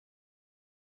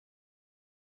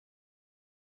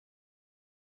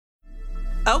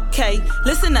Okay,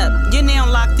 listen up. You're now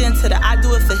locked into the I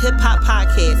Do It for Hip Hop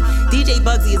podcast. DJ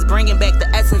Bugsy is bringing back the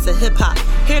essence of hip hop.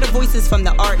 Hear the voices from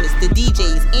the artists, the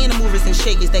DJs, and the movers and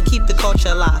shakers that keep the culture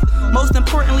alive. Most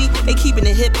importantly, they keeping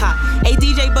it hip hop. Hey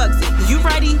DJ Bugsy, you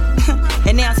ready?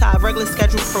 And now to our regular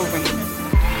scheduled program.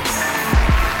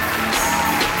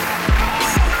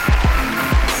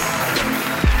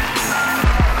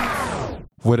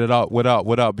 What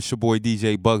up? It's your boy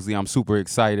DJ Bugsy. I'm super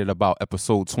excited about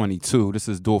episode 22. This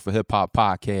is Do It for Hip Hop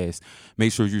podcast.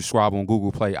 Make sure you subscribe on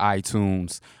Google Play,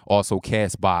 iTunes, also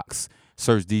Castbox.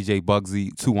 Search DJ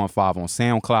Bugsy 215 on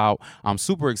SoundCloud. I'm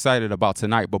super excited about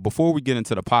tonight, but before we get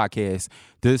into the podcast,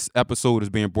 this episode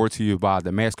is being brought to you by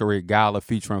the Masquerade Gala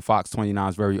featuring Fox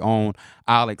 29's very own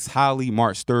Alex Holly,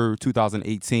 March 3rd,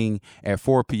 2018 at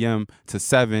 4 p.m. to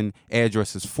 7.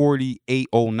 Address is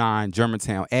 4809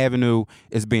 Germantown Avenue.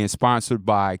 It's being sponsored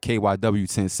by KYW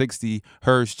 1060,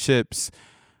 Hersh Chips,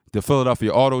 the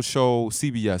Philadelphia Auto Show,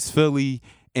 CBS Philly.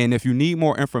 And if you need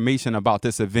more information about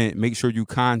this event, make sure you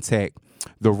contact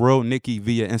The Real Nikki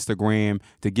via Instagram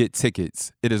to get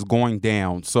tickets. It is going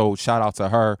down. So shout out to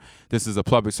her. This is a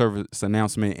public service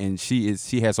announcement, and she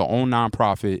has her own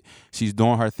nonprofit. She's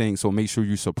doing her thing, so make sure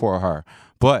you support her.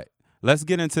 But let's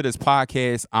get into this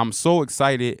podcast. I'm so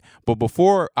excited. But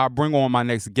before I bring on my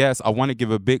next guest, I want to give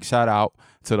a big shout out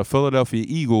to the Philadelphia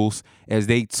Eagles as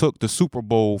they took the Super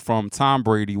Bowl from Tom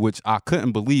Brady, which I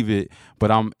couldn't believe it,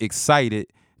 but I'm excited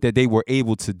that they were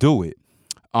able to do it.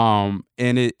 And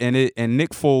Nick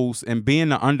Foles and being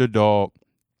the underdog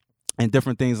and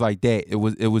different things like that, it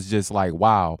was just like,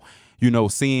 wow. You know,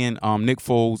 seeing Nick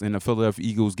Foles and the Philadelphia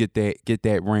Eagles get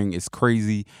that ring is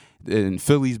crazy. And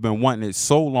Philly's been wanting it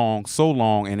so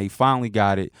long, and they finally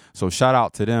got it. So shout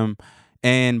out to them.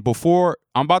 And before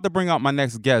I'm about to bring out my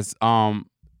next guest,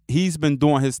 he's been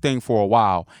doing his thing for a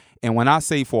while. And when I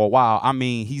say for a while, I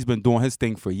mean he's been doing his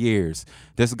thing for years.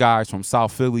 This guy's from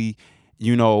South Philly.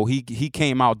 You know, he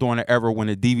came out during the era when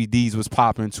the DVDs was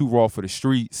popping, Too Raw for the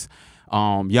Streets,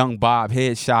 Young Bob,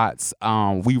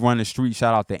 Headshots, We Run the Street,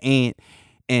 shout out to Ant.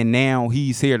 And now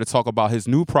he's here to talk about his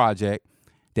new project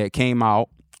that came out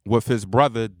with his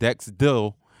brother, Dex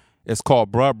Dill. It's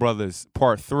called Blood Brothers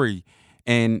Part 3.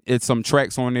 And it's some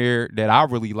tracks on there that I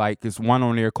really like. There's one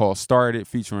on there called Started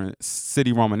featuring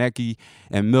City Romanecki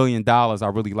and $1 Million I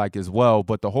really like as well.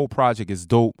 But the whole project is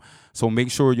dope. So make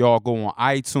sure y'all go on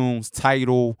iTunes,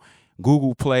 Tidal,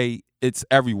 Google Play. It's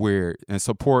everywhere. And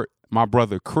support my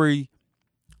brother Cree.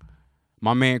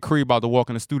 My man Cree about to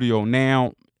walk in the studio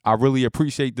now. I really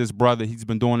appreciate this brother. He's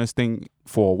been doing this thing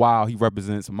for a while. He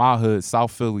represents my hood,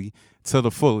 South Philly, to the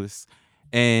fullest.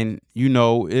 And, you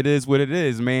know, it is what it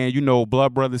is, man. You know,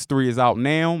 Blood Brothers 3 is out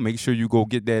now. Make sure you go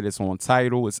get that. It's on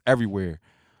Tidal. It's everywhere.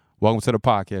 Welcome to the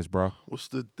podcast, bro. What's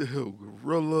the deal,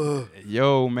 Gorilla?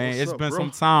 Yo, man, it's been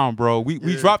some time, bro. We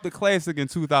dropped the classic in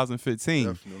 2015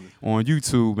 Definitely. On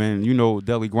YouTube and, you know,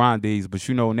 Deli Grandes. But,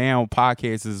 you know, now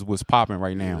podcasts is what's popping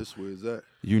right now. This way is that.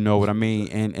 You know what I mean?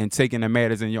 And taking the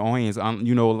matters in your own hands,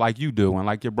 you know, like you do and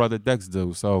like your brother Dex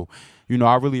do. So, you know,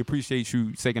 I really appreciate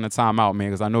you taking the time out, man,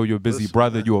 because I know you're a busy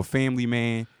brother. Man. You're a family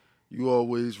man. You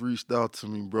always reached out to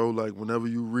me, bro. Like, whenever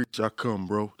you reach, I come,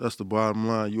 bro. That's the bottom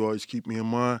line. You always keep me in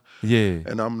mind. Yeah.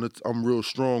 And I'm real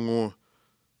strong on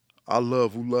I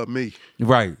love who love me.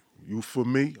 Right. You for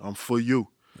me, I'm for you.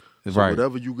 So right.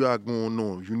 Whatever you got going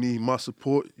on, if you need my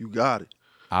support, you got it.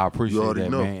 I appreciate that,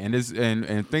 know. Man.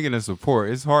 And thinking of support,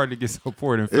 it's hard to get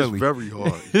support in Philly. It's very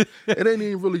hard. It ain't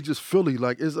even really just Philly.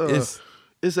 Like,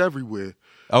 it's everywhere.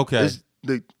 Okay. It's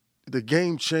the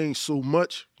game changed so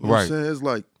much. You know right. what I'm saying? It's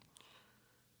like,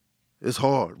 it's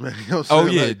hard, man. You know what I'm saying?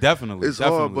 Oh, yeah, like, definitely. It's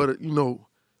hard, but, you know,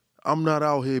 I'm not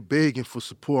out here begging for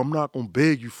support. I'm not going to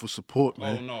beg you for support,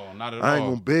 man. Oh, no, not at all. I ain't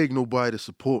going to beg nobody to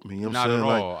support me. You know what I'm saying?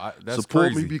 Not at all. That's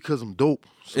support crazy. me because I'm dope.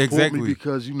 Support exactly. me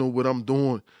because you know what I'm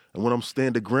doing. And when I'm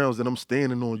standing the grounds that I'm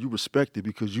standing on, you respect it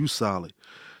because you solid.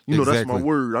 You know, that's my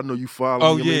word. I know you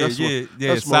follow me. Yeah, I mean,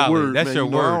 that's my solid. word, That's man. your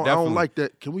you know, word, I don't like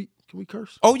that. Can we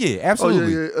curse? Oh, yeah,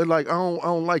 absolutely. Oh, yeah. Like, I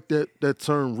don't like that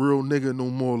term real nigga no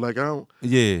more. Like, I don't.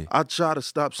 Yeah. I try to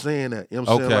stop saying that. You know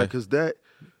what I'm saying? Like, because that,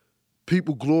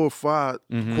 people glorify,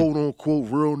 quote unquote,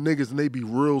 real niggas and they be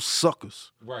real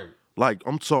suckers. Right. Like,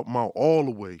 I'm talking about all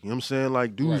the way. You know what I'm saying?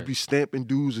 Like, dudes be stamping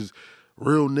dudes as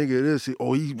real nigga this.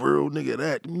 Oh, he's real nigga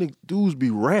that. Dudes be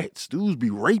rats. Dudes be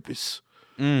rapists.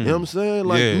 You know what I'm saying?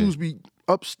 Like, dudes be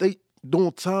upstate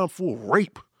doing time for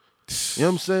rape. You know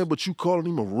what I'm saying? But you calling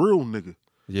him a real nigga.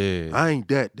 Yeah. I ain't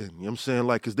that then. You know what I'm saying?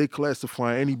 Like, because they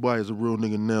classify anybody as a real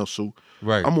nigga now. So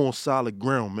right. I'm on solid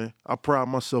ground, man. I pride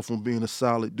myself on being a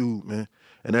solid dude, man.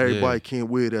 And everybody can't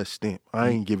wear that stamp. I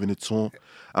ain't giving it to them.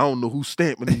 I don't know who's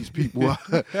stamping these people.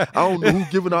 I don't know who's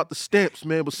giving out the stamps,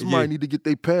 man, but somebody need to get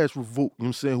their pass revoked. You know what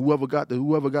I'm saying?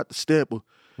 Whoever got the stamper,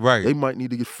 right, they might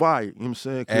need to get fired. You know what I'm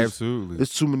saying? Absolutely.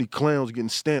 There's too many clowns getting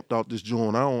stamped out this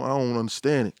joint. I don't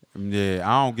understand it. Yeah,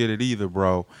 I don't get it either,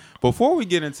 bro. Before we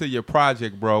get into your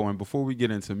project, bro, and before we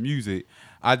get into music,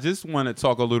 I just want to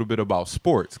talk a little bit about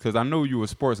sports because I know you're a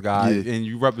sports guy and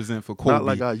you represent for Kobe. Not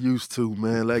like I used to,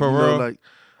 man. Like, for you know, real? like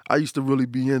I used to really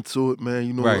be into it, man.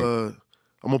 You know,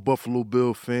 I'm a Buffalo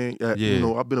Bill fan. You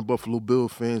know, I've been a Buffalo Bill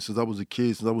fan since I was a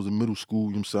kid, since I was in middle school.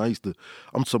 You know what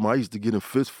I'm saying? I used to get in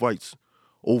fist fights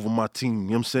over my team. You know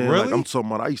what I'm saying? Really? Like, I'm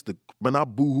talking about, I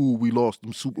boo-hoo, we lost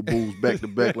them Super Bowls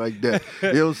back-to-back like that.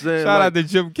 You know what I'm saying? Shout out to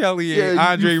Jim Kelly and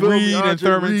Andre Reed and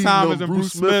Thurman Thomas and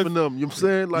Bruce Smith. And them. You know what I'm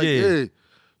saying? Like,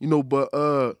 you know, but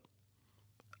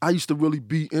I used to really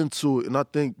be into it, and I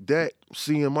think that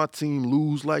seeing my team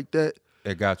lose like that,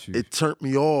 it got you. It turned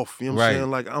me off. You know what I'm saying?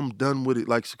 Like, I'm done with it.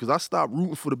 Like, because I stopped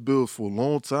rooting for the Bills for a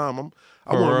long time.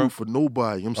 I wasn't root for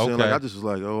nobody. You know what I'm saying? Like, I just was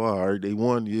like, oh, all right, they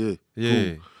won. Yeah. Cool.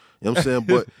 You know what I'm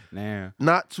saying? But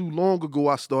not too long ago,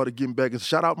 I started getting back. And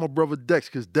shout out my brother Dex,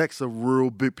 because Dex a real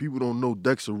big, people don't know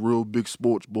Dex a real big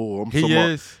sports boy. He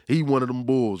is? He one of them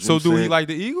boys. So do he like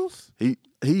the Eagles?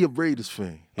 He a Raiders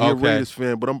fan. He a Raiders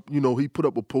fan, but he put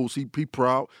up a post. He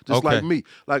proud, just like me.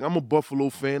 Like, I'm a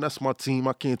Buffalo fan. That's my team.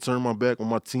 I can't turn my back on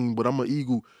my team, but I'm an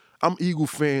Eagle. I'm Eagle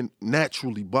fan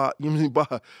naturally. By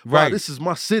this is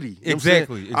my city. You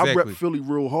exactly. I rep Philly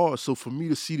real hard. So for me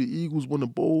to see the Eagles win the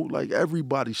bowl, like,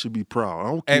 everybody should be proud. I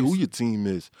don't care who your team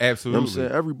is. Absolutely. You know what I'm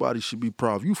saying? Everybody should be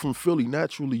proud. If you from Philly,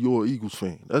 naturally you're an Eagles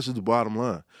fan. That's just the bottom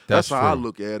line. That's how I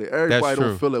look at it. Everybody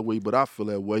don't feel that way, but I feel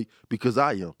that way because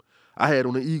I am. I had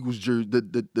on the Eagles jersey,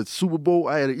 the Super Bowl,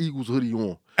 I had an Eagles hoodie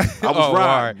on. I was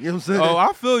riding. You know what I'm saying? Oh,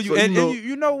 I feel you. So, and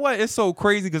you know what? It's so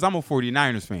crazy because I'm a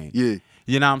 49ers fan. Yeah.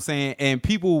 You know what I'm saying? And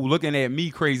people looking at me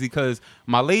crazy because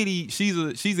my lady, she's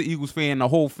an Eagles fan, the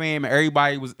whole fam, and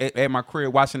everybody was at my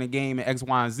crib watching the game and X,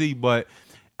 Y, and Z, but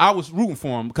I was rooting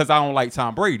for him because I don't like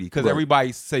Tom Brady because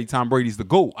everybody say Tom Brady's the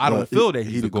GOAT. I don't feel that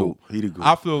he's the GOAT. He the GOAT.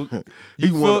 I feel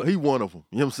he one of them.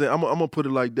 You know what I'm saying? I'm gonna put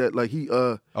it like that. Like,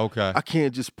 I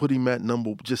can't just put him at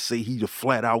number. Just say he the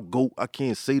flat out GOAT. I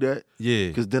can't say that. Yeah.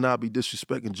 Because then I'll be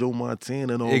disrespecting Joe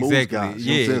Montana and all exactly. those guys.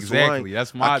 You know what I'm saying? Exactly.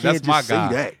 So I can't just guy.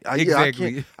 say that.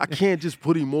 Exactly. I can't just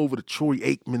put him over the Troy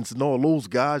Aikmans and all those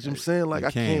guys. You know what I'm saying? Like,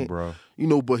 I can't, bro. You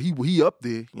know, but he up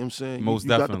there. You know what I'm saying? Most you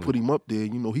definitely. got to put him up there.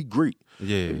 You know, he great.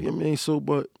 Yeah. You know what I mean? So,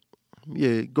 but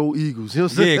yeah, go Eagles. You know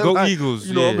what I'm saying? Yeah, go Eagles.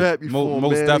 You know, I'm happy for them,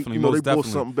 most man. Definitely. You know, they brought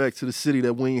something back to the city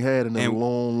that we ain't had in a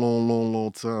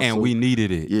long time. And so, we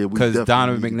needed it. Yeah, because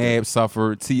Donovan McNabb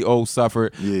suffered, T.O.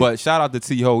 suffered. Yeah. But shout out to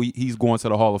T.O. He's going to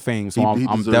the Hall of Fame, so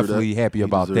I'm definitely happy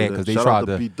about that because they tried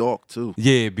to B-Dog too.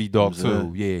 Yeah, B-Dog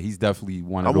too. Yeah, he's definitely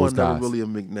one of those guys. I wasn't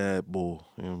never really a McNabb bull.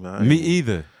 You know, Me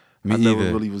either. I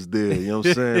never really was there. You know what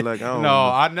I'm saying? Like, I don't know.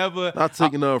 I never. Not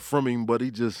taking nothing from him, but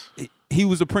he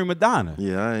was a prima donna.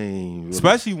 Yeah, I ain't really.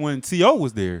 Especially when T.O.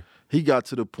 was there. He got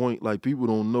to the point, like, people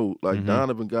don't know. Like,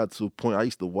 Donovan got to a point, I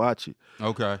used to watch it.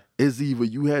 Okay. It's either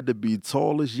you had to be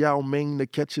tall as Yao Ming to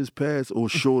catch his pass or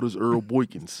short as Earl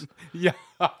Boykins. Yeah.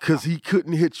 Because he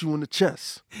couldn't hit you in the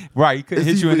chest. Right, he couldn't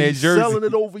hit you in that jersey. He's selling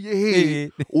it over your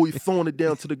head or he's throwing it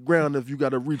down to the ground. If you got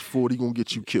to reach for it, he's going to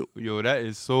get you killed. Yo, that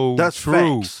is so That's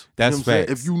true. Facts. That's you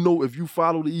know facts. If you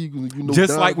follow the Eagles, you know just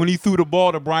Donovan, like when he threw the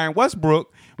ball to Brian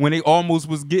Westbrook when they almost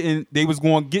they was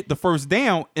going to get the first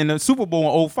down in the Super Bowl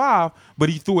in 2005, but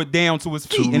he threw it down to his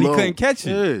feet and he couldn't catch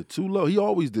it. Yeah, too low. He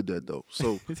always did that though.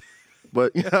 So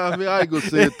but you know what I mean, I ain't gonna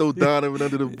say it, throw Donovan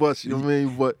under the bus, you know what I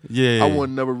mean? But yeah, I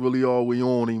wasn't never really always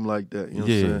on him like that. You know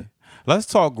what I'm saying? Let's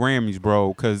talk Grammys,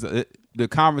 bro, because the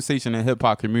conversation in the hip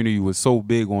hop community was so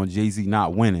big on Jay-Z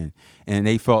not winning, and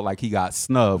they felt like he got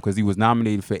snubbed because he was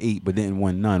nominated for 8 but didn't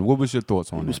win none. What was your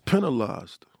thoughts on that? He was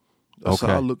penalized. That's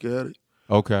how I look at it.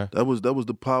 Okay. That was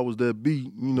the powers that be,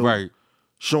 you know, right,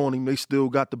 showing him they still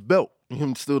got the belt.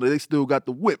 They still got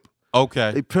the whip.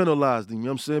 Okay. They penalized him, you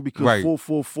know what I'm saying? Because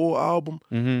 444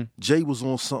 album, Jay was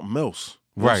on something else.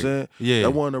 You know what I'm saying? Yeah.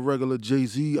 That wasn't a regular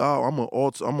Jay-Z. I'm a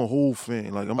whole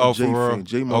fan. Like, I'm a Jay fan.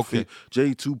 Jay my favorite.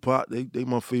 Jay, Tupac, they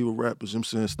my favorite rappers, you know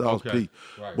what I'm saying? Styles P.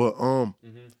 Right. But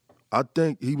I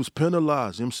think he was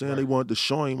penalized. You know what I'm saying? They wanted to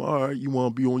show him, all right, you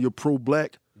want to be on your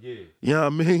pro-black? Yeah. You know what I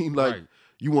mean? Like,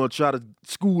 you want to try to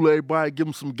school everybody, give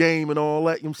them some game and all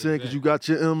that, you know what I'm saying? Because you got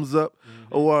your M's up.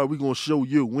 Oh, all right, we going to show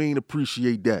you. We ain't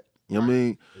appreciate that. You know what I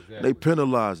mean? Exactly. They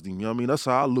penalized him. You know what I mean? That's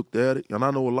how I looked at it. And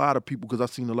I know a lot of people, because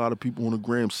I've seen a lot of people on the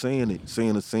gram saying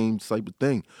the same type of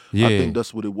thing. Yeah. I think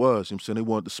that's what it was. You know what I'm saying? They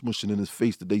wanted to smush it in his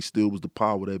face that they still was the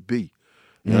power that be.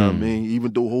 You know what I mean?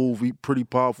 Even though Hov, he pretty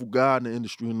powerful guy in the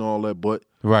industry and all that, but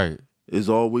there's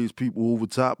always people over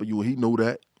top of you, and he know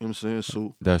that. You know what I'm saying?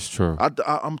 So that's true.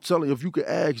 I'm telling you, if you could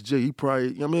ask Jay, he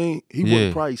probably, you know what I mean? He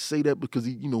wouldn't probably say that because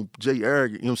he, Jay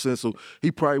arrogant, you know what I'm saying? So he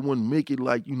probably wouldn't make it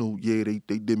like,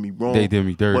 they did me wrong. They did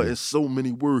me dirty. But in so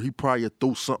many words, he probably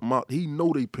throw something out. He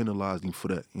know they penalized him for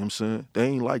that. You know what I'm saying? They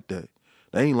ain't like that.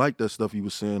 They ain't like that stuff he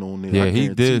was saying on there. Yeah, he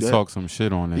did talk some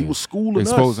shit on there. He was schooling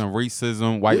exposing us.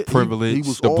 racism, white privilege, he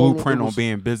was the blueprint on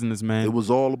being businessman. It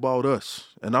was all about us.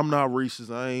 And I'm not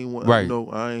racist. I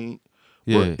ain't I ain't.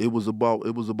 Yeah. But it was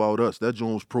about us. That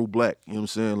joint was pro-black. You know what I'm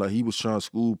saying? Like, he was trying to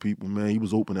school people, man. He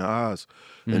was opening eyes.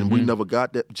 And we never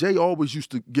got that. Jay always used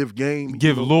to give game.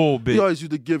 Give a little bit. He always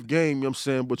used to give game, you know what I'm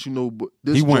saying? But, but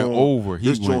this he went over.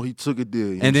 He took it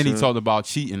there. And then he talked about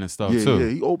cheating and stuff, too. Yeah,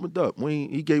 he opened up.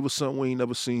 He gave us something we ain't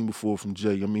never seen before from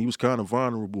Jay. I mean, he was kind of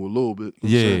vulnerable a little bit.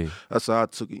 You know that's how I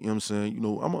took it, you know what I'm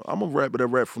saying? I'm a rapper that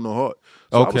rap from the heart.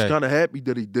 So I was kind of happy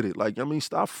that he did it. Like, I mean,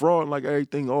 stop frauding like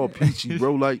everything all peachy,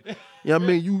 bro. Like, you know what I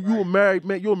mean? You a married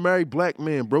man. You're a married black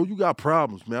man, bro. You got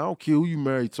problems, man. I don't care who you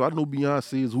married to. I know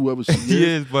Beyonce is whoever she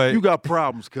is. But you got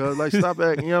problems, cuz. Like, stop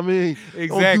acting, you know what I mean?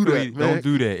 Exactly. Don't do that, man. Don't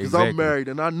do that. Because I'm married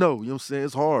and I know, you know what I'm saying?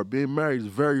 It's hard. Being married is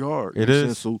very hard. It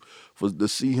is. So to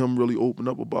see him really open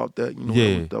up about that,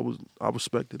 that was I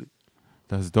respected it.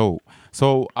 That's dope.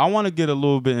 So I want to get a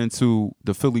little bit into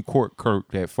the Philly court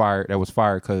clerk that was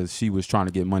fired because she was trying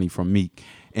to get money from Meek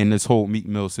in this whole Meek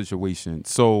Mill situation.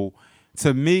 So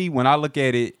to me, when I look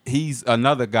at it, he's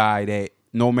another guy that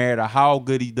no matter how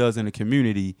good he does in the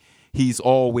community, he's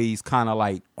always kind of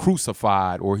like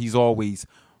crucified or he's always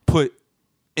put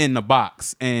in the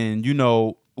box. And,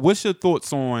 what's your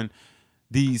thoughts on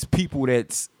these people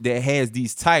that has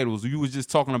these titles? You was just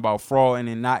talking about fraud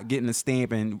and not getting a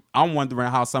stamp, and I'm wondering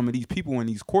how some of these people in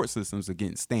these court systems are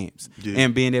getting stamps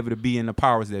and being able to be in the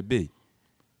powers that be.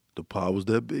 The powers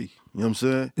that be. You know what I'm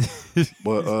saying?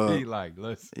 But you know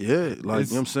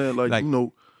what I'm saying? Like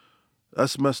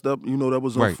that's messed up. That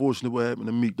was unfortunate what happened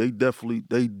to Meek. They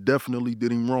definitely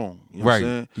did him wrong. You know what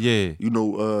I'm saying?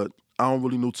 Yeah. I don't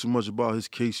really know too much about his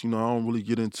case. I don't really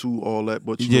get into all that.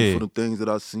 But for the things that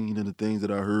I've seen and the things that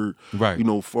I heard,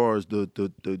 as far as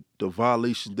the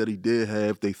violations that he did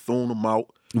have, they thrown him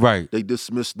out. Right. They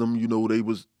dismissed them. They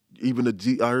was even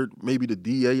I heard maybe the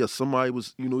DA or somebody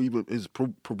was, even his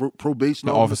probation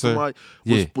officer, somebody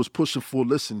was pushing for.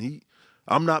 Listen,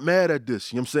 I'm not mad at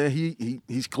this. You know what I'm saying?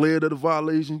 He's cleared of the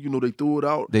violation. They threw it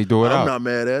out. I'm not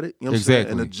mad at it. You know what I'm saying?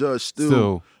 And the judge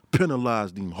still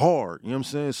penalized him hard. You know what I'm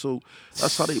saying? So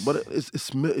that's how but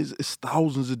it's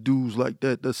thousands of dudes like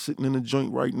that that's sitting in the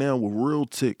joint right now with real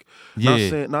tick.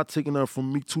 Not taking that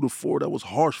from Meek 2 to 4. That was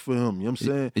harsh for him. You know what I'm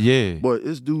saying? Yeah. But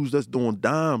it's dudes that's doing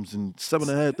dimes and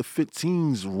 7.5 to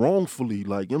 15s wrongfully.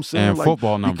 Like, you know what I'm saying? And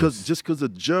football numbers. Because a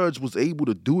judge was able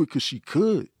to do it because she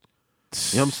could.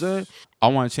 You know what I'm saying? I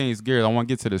want to change gears. I want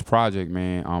to get to this project,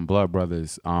 man, Blood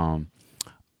Brothers.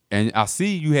 And I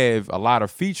see you have a lot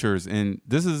of features, and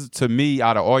this is, to me,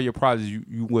 out of all your projects,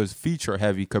 you was feature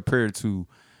heavy compared to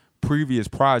previous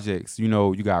projects.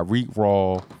 You got Reek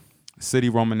Raw, City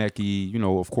Romanecki,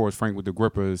 of course, Frank with the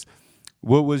Grippers.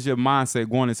 What was your mindset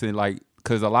going into,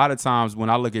 because a lot of times when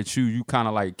I look at you, you kind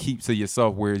of keep to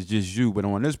yourself where it's just you, but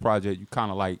on this project, you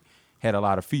kind of had a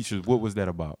lot of features. What was that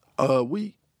about?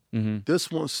 This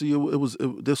one, see,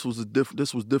 this was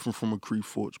different from a Creed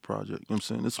Forge project. You know what I'm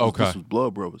saying? This was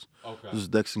Blood Brothers. Okay. This is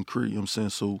Dex and Creed. You know what I'm saying?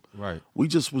 So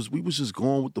we was just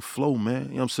going with the flow, man. You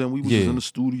know what I'm saying? We was just in the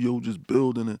studio, just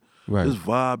building it, just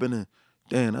vibing and.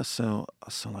 Damn, I sound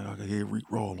like I could hear Reek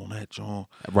Raw on that, John.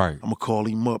 Right. I'm gonna call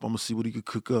him up. I'm gonna see what he could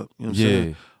cook up. You know what I'm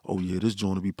saying? Oh yeah, this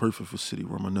joint would be perfect for City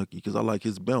Romanecki because I like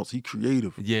his bounce. He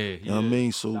creative. Yeah. You know what I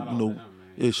mean? So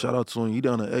shout out to him. He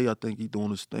down to A. I think he doing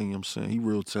his thing. You know what I'm saying? He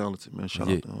real talented, man. Shout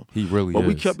out to him. He really is. But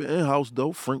we kept it in-house,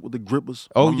 though. Frank with the Grippers.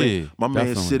 Oh, my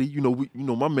man City.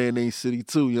 My man named City,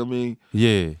 too. You know what I mean?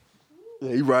 Yeah.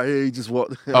 Yeah, he right here. He just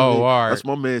walked. All right. That's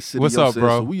my man City. What's up,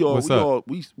 bro? So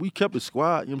we kept it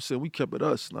squad. You know what I'm saying? We kept it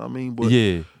us. You know what I mean? But,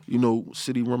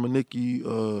 City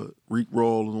Romanecki, Reek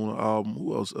Raw on the album.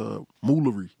 Who else?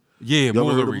 Moolery. Yeah,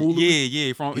 Moolery.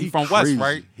 Yeah. From West,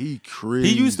 right? He crazy.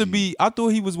 He used to be. I thought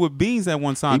he was with Beans at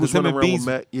one time. He was running around with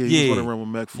Mac. Yeah, he was running around with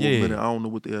Mac for a minute. I don't know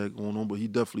what they had going on, but he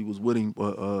definitely was with him.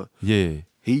 But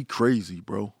he crazy,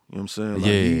 bro. You know what I'm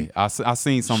saying? I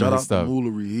seen some of his stuff. Shout out to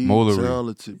Moolery. He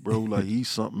talented, bro. He's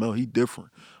something else. He different.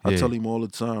 I tell him all the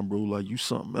time, bro. You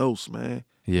something else, man.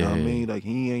 You know what I mean?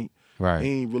 He ain't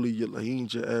really. He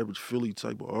ain't your average Philly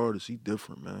type of artist. He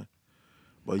different, man.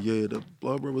 But yeah, the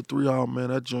Blood River 3 album, man,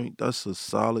 that joint, that's a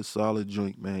solid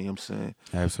joint, man. You know what I'm saying?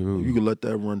 Absolutely. You can let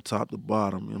that run top to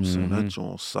bottom. You know what I'm saying? That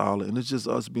joint's solid. And it's just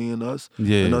us being us.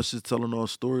 Yeah. And us just telling our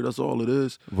story. That's all it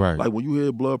is. Right. Like when you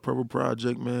hear Blood River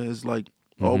Project, man, it's like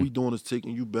all we doing is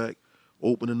taking you back,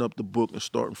 opening up the book and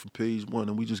starting from page 1,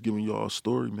 and we just giving y'all a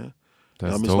story, man.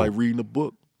 That's It's like reading a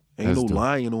book. Ain't no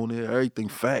lying on there. Everything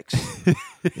facts. You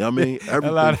know what I mean? Everything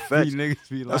a lot of facts. niggas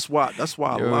be like, That's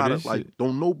why a lot of like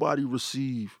don't nobody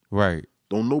receive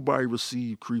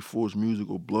Creed Force music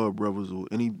or Blood Brothers or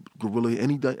any Gorilla,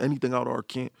 anything out of our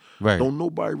camp. Right. Don't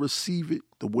nobody receive it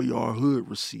the way our hood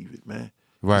receive it, man.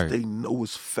 Right. They know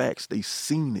it's facts. They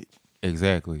seen it.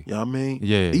 Exactly. You know what I mean?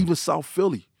 Yeah. Even South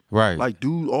Philly. Right. Like,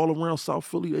 dude, all around South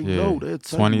Philly, they know. They'll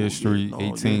tell 20th Street,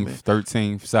 18th,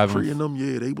 13th, 7th. Free in them,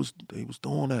 they was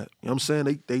doing that. You know what I'm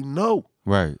saying? They know.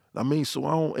 Right. I mean,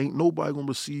 so ain't nobody gonna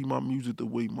receive my music the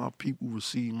way my people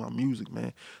receive my music,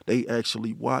 man. They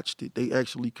actually watched it. They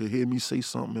actually could hear me say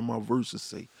something in my verse and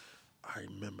say, I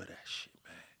remember that shit,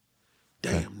 man.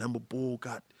 Damn, number Bull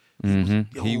got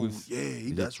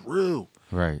that's real.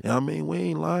 Right. You know what I mean? We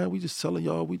ain't lying. We just telling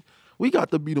y'all we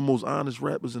got to be the most honest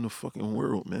rappers in the fucking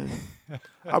world, man.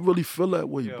 I really feel that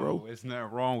way, bro. It's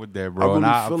nothing wrong with that, bro. And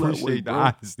I appreciate the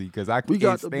honesty because I can't stand frauds. We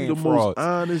got to be the most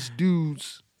honest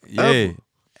dudes ever.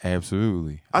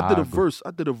 Absolutely. I did a verse.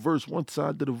 One time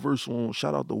I did a verse on,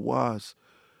 shout out to Wise.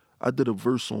 I did a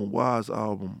verse on Wise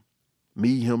album,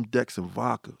 Me, Him, Dex, and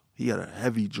Vodka. He had a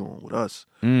heavy joint with us.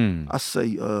 I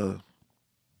say, what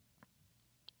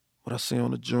I say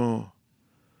on the joint,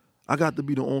 I got to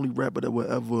be the only rapper that will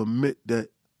ever admit that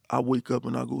I wake up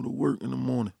and I go to work in the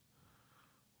morning.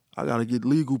 I got to get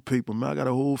legal paper, man. I got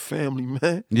a whole family,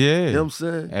 man. Yeah. You know what I'm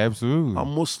saying? Absolutely.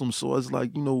 I'm Muslim, so it's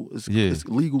like, it's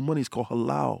legal money. It's called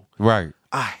halal. Right.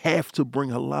 I have to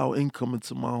bring halal income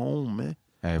into my home, man.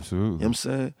 Absolutely. You know what I'm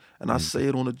saying? And I say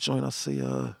it on the joint. I say,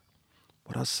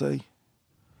 what I say?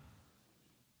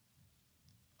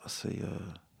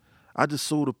 I just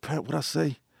sold a pack. What I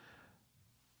say?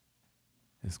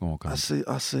 It's gonna come. I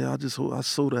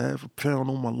sold a half a pound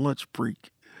on my lunch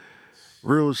break.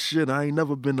 Real shit. I ain't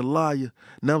never been a liar.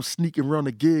 Now I'm sneaking around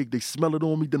the gig. They smell it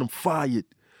on me, then I'm fired.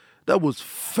 That was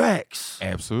facts.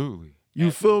 Absolutely. You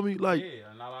feel me? Like,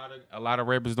 a lot of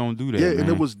rappers don't do that. Yeah, man. And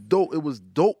it was dope. It was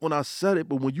dope when I said it,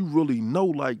 but when you really know,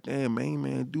 like, damn,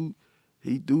 man, dude,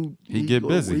 he get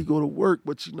busy. He go to work,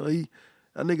 but that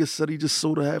nigga said he just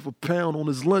sold a half a pound on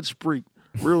his lunch break.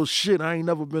 Real shit. I ain't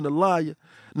never been a liar.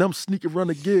 Now I'm sneaking around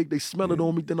the gig. They smell it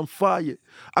on me, then I'm fired.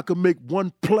 I could make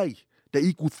one play that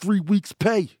equal 3 weeks'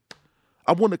 pay.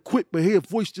 I want to quit, but hear a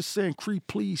voice just saying, Creed,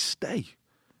 please stay.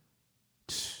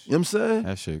 You know what I'm saying?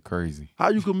 That shit crazy. How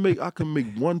I can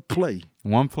make one play.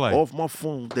 One play. Off my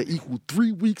phone that equal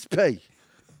 3 weeks' pay.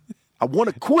 I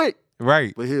want to quit.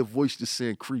 Right. But hear a voice just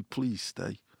saying, Creed, please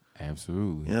stay.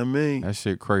 Absolutely. You know what I mean? That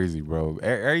shit crazy, bro.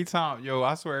 Every time,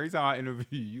 I swear, every time I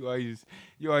interview you,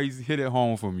 you always hit it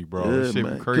home for me, bro. Yeah, that shit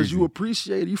man. be crazy. Because you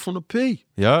appreciate it. You from the P.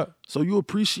 Yeah. So you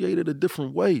appreciate it a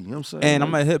different way. You know what I'm saying? And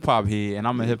I'm a hip hop head, and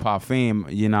I'm a hip hop fan.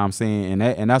 You know what I'm saying?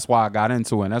 And that's why I got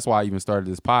into it. And that's why I even started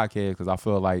this podcast, because I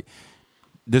feel like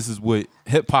this is what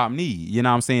hip hop need. You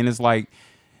know what I'm saying? It's like,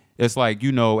 at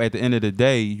the end of the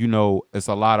day, it's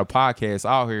a lot of podcasts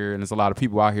out here, and it's a lot of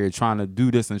people out here trying to do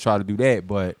this and try to do that,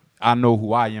 but I know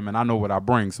who I am and I know what I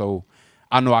bring, so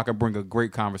I know I can bring a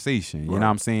great conversation. You know what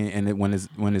I'm saying? And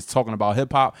when it's talking about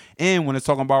hip hop and when it's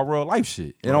talking about real life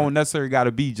shit, it don't necessarily got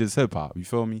to be just hip hop. You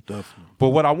feel me? Definitely. But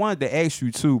what I wanted to ask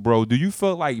you too, bro, do you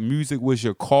feel like music was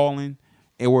your calling,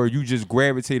 or you just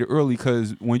gravitated early?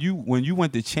 Because when you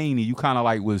went to Cheney, you kind of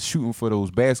like was shooting for those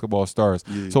basketball stars.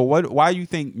 Yeah. So why do you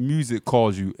think music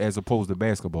calls you as opposed to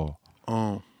basketball?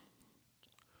 I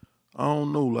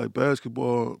don't know, like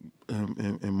basketball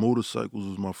and motorcycles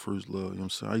was my first love, you know what I'm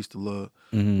saying? I used to love,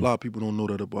 a lot of people don't know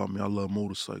that about me, I love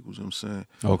motorcycles, you know what I'm saying?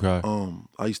 Okay.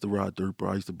 I used to ride dirt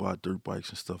bikes, I used to buy dirt bikes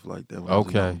and stuff like that when I was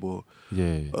a young boy.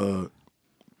 Yeah.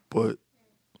 But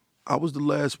I was the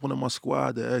last one in my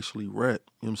squad that actually rap,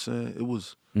 you know what I'm saying? It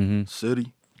was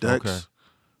City, Dex,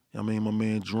 I mean, my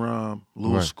man Drum,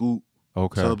 Lil Scoop,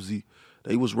 Tubbsy,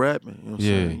 they was rapping, you know what I'm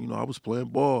saying? I was playing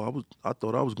ball, I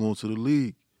thought I was going to the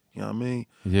league. You know what I mean?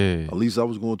 Yeah. At least I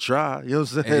was going to try. You know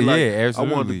what I'm saying? Yeah,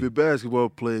 absolutely. I wanted to be a basketball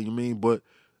player, you mean? But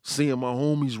seeing my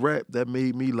homies rap, that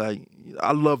made me like,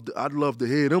 I'd love to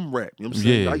hear them rap. You know what I'm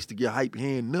saying? Yeah. I used to get hype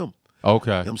hearing them.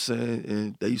 Okay. You know what I'm saying?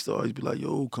 And they used to always be like,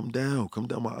 yo, come down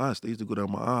my house. They used to go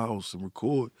down my house and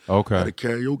record. Okay. At a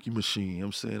karaoke machine. You know what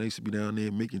I'm saying? They used to be down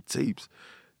there making tapes.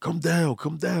 come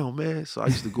down, man. So I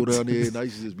used to go down there and I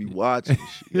used to just be watching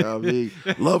shit, you know what I mean?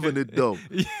 Loving it though.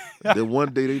 Then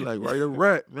one day they like, write a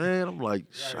rap, man. I'm like,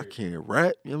 I can't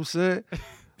rap, you know what I'm saying?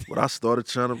 But I started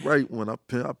trying to write one. I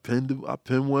pinned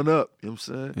one up, you know what I'm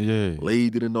saying? Yeah.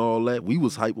 Laid it and all that. We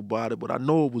was hype about it, but I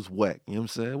know it was whack, you know what I'm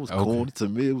saying? It was corny to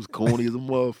me. It was corny as a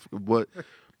motherfucker. But,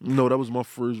 you know, that was my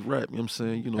first rap, you know what I'm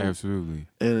saying? You know. Absolutely.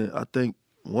 And I think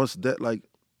once that, like,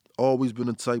 always been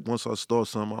the type, once I start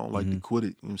something, I don't like to quit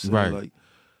it, you know what I'm saying? Right. Like,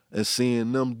 and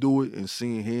seeing them do it and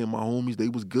seeing my homies, they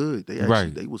was good. They actually,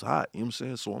 they was hot, you know what I'm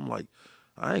saying? So I'm like,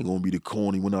 I ain't gonna be the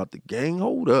corny one out the gang.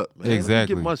 Hold up, man.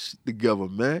 Exactly. Let me get my shit together,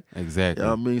 man. Exactly. You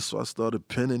know what I mean? So I started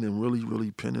penning and really,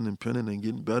 really penning and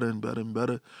getting better and better and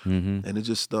better. Mm-hmm. And it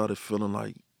just started feeling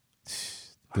like,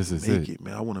 this is make it,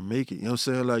 man. I want to make it. You know what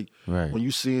I'm saying? Like, when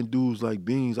you seeing dudes like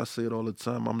Beans, I say it all the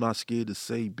time, I'm not scared to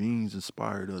say Beans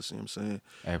inspired us, you know what I'm saying?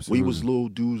 Absolutely. We was little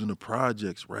dudes in the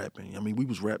projects rapping. I mean, we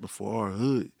was rapping for our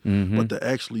hood. Mm-hmm. But to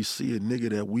actually see a nigga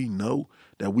that we know,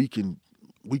 that we can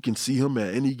see him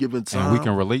at any given time. And we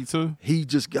can relate to? He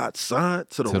just got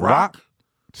signed to the Rock.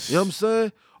 You know what I'm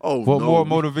saying? Oh, what no, more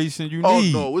motivation you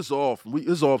need? Oh, no, it's off.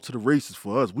 It's off to the races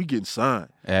for us. We getting signed.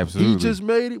 Absolutely. He just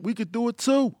made it. We could do it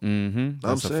too. Mm-hmm.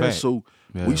 I'm saying? So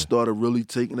we started really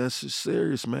taking that shit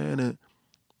serious, man. And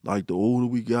like the older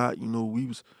we got, you know,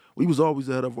 we was always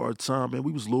ahead of our time, man.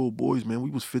 We was little boys, man.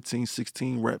 We was 15,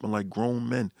 16 rapping like grown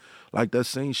men. Like that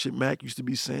same shit Mac used to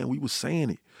be saying, we was saying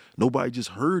it. Nobody just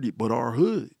heard it but our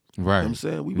hood. Right. You know what I'm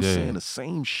saying? We was saying the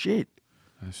same shit.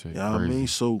 That shit you know what I mean?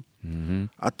 So mm-hmm.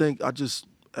 I think I just,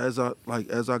 as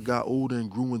I got older and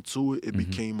grew into it, it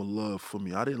became a love for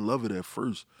me. I didn't love it at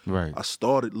first. Right. I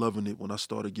started loving it when I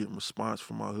started getting response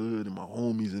from my hood and my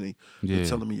homies, and they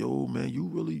telling me, "Yo, man, you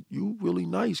really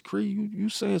nice, Cree. You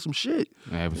saying some shit."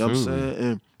 Absolutely. You know what I'm saying?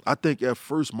 And I think at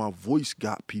first my voice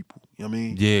got people. You know what I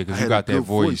mean? Yeah, because you got that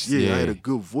voice. Yeah, I had a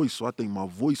good voice, so I think my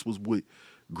voice was what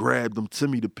grabbed them to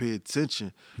me to pay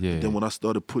attention. Yeah. And then when I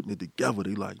started putting it together,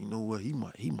 they like, you know what? He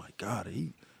might got it.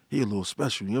 He a little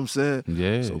special, you know what I'm saying?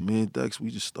 Yeah. So me and Dex, we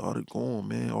just started going,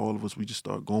 man. All of us, we just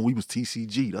started going. We was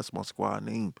TCG. That's my squad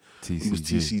name. TCG. We was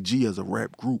TCG as a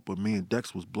rap group, but me and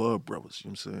Dex was blood brothers, you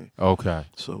know what I'm saying? Okay.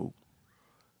 So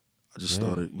I just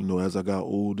started, you know, as I got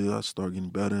older, I started getting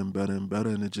better and better and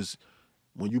better. And it just,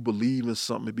 when you believe in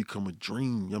something, it become a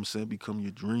dream, you know what I'm saying? It become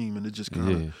your dream. And it just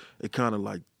kind of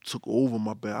like took over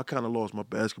my back. I kind of lost my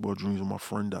basketball dreams when my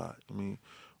friend died. I mean,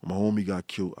 when my homie got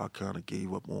killed, I kind of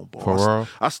gave up on ball. For real?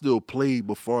 I still played,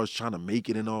 but far as trying to make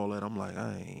it and all that, I'm like,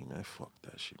 man, fuck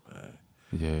that shit, man.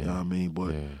 Yeah. You know what I mean?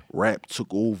 But rap took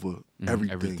over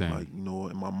everything. Like, you know,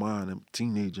 in my mind, I'm a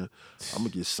teenager, I'm going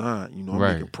to get signed. You know, I'm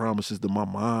making promises to my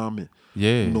mom. And,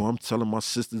 you know, I'm telling my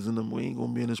sisters and them, we ain't going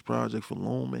to be in this project for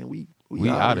long, man. We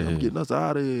out of here. I'm getting us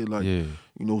out of here. Like, you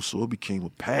know, so it became a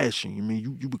passion. You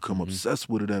mean, you become obsessed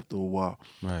with it after a while.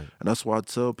 Right. And that's why I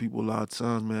tell people a lot of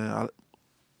times, man,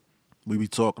 we be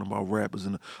talking about rappers,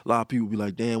 and a lot of people be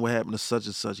like, damn, what happened to such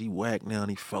and such? He whack now,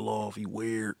 and he fell off, he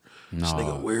weird. This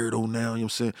nigga weirdo now, you know what I'm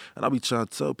saying? And I be trying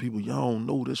to tell people, y'all don't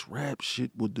know this rap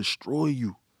shit will destroy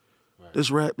you. Right.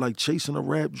 This rap, like chasing a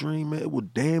rap dream, man, it will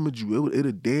damage you.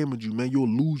 It'll damage you, man. You'll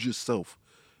lose yourself.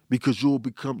 Because you'll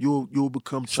become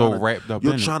so wrapped up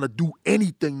you're trying to do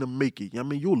anything to make it. I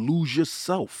mean, you'll lose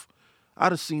yourself. I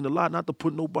done seen a lot, not to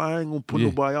put nobody, I ain't gonna put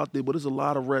nobody out there, but there's a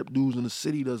lot of rap dudes in the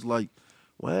city that's like,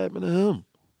 what happened to him?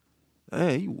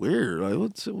 Hey, he weird. Like,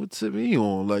 what's he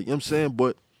on? Like, you know what I'm saying?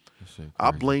 But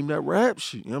I blame that rap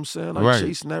shit. You know what I'm saying? Like,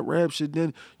 chasing that rap shit,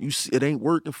 then you see it ain't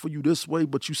working for you this way,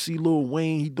 but you see Lil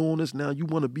Wayne, he doing this now. You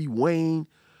want to be Wayne.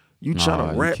 You trying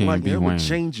to rap like him and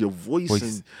change your voice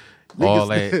and all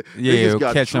that. Yeah,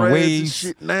 got catching waves.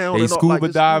 Shit now they scuba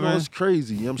diving. You know, it's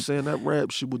crazy. You know what I'm saying? That rap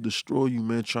shit would destroy you,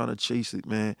 man, trying to chase it,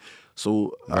 man.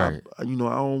 So, I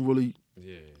don't really...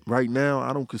 Right now,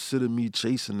 I don't consider me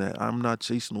chasing that. I'm not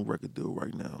chasing no record deal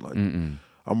right now. Like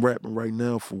I'm rapping right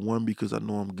now for one because I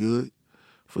know I'm good.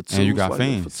 For two, and you got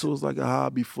fans. For two, it's like a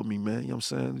hobby for me, man. You know what I'm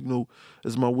saying? You know,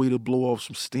 it's my way to blow off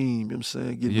some steam. You know what I'm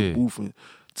saying? Get in the booth and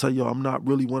tell y'all I'm not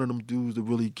really one of them dudes to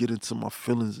really get into my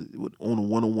feelings on a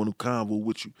one-on-one convo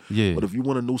with you. Yeah. But if you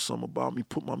want to know something about me,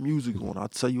 put my music on. I'll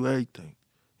tell you everything.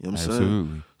 You know what I'm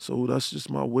saying? So that's just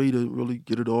my way to really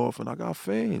get it off. And I got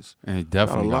fans. And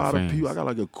definitely got a lot of people. I got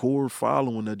like a core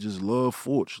following that just love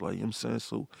Forge. Like, you know what I'm saying?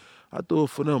 So I do it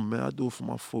for them, man. I do it for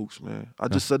my folks, man. I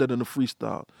just said that in the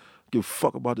freestyle. Give a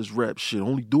fuck about this rap shit. I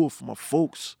only do it for my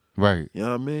folks. Right. You know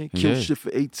what I mean? Kill shit for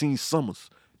 18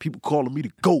 summers. People calling me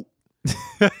the GOAT.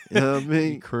 You know what I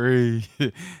mean?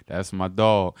 Crazy. That's my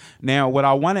dog. Now, what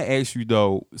I want to ask you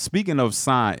though, speaking of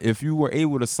sign, if you were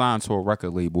able to sign to a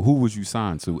record label, who would you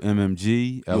sign to?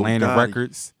 MMG, Atlantic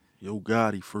Records? Yo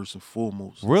Gotti first and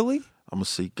foremost. Really? I'm gonna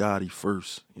say Gotti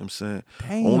first. You know what I'm saying?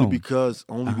 Damn. Only because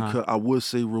I would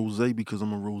say Rose because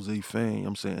I'm a Rose fan. You know what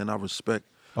I'm saying? And I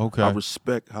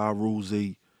respect how Rose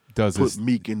does put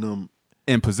Meek in them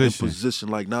in position.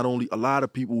 Like not only a lot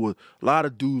of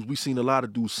dudes, we seen a lot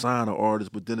of dudes sign an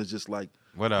artist, but then it's just like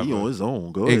whatever. He on his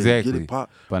own. Go exactly. ahead, get it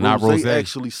pop. But not Rose.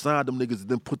 Actually signed them niggas and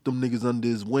then put them niggas under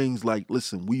his wings. Like,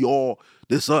 listen,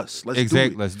 this us. Let's do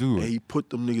it. Let's do it. And he put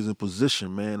them niggas in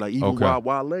position, man. Like even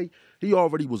Wale, he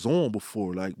already was on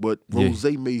before. Like, but Rose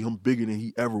made him bigger than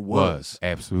he ever was.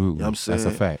 Absolutely. You know what I'm saying?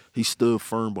 That's a fact. He stood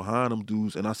firm behind them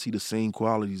dudes, and I see the same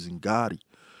qualities in Gotti.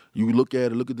 You look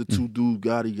at the two dudes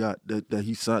Gotti got that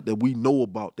he signed, that we know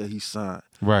about that he signed.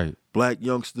 Right. Black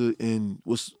Youngster and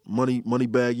what's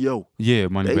Moneybagg Yo. Yeah,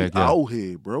 Moneybagg Yo. They out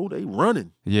here, bro. They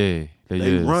running. Yeah,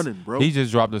 they running, bro. He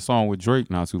just dropped a song with Drake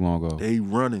not too long ago. They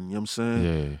running, you know what I'm saying?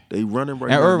 Yeah. They running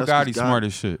right now. And Irv Gotti smart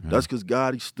as shit, man. That's because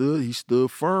Gotti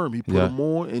stood firm. He put them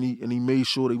on and he made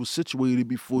sure they was situated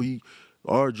before he,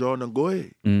 all right, y'all, now go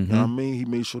ahead. You know what I mean? He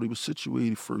made sure they was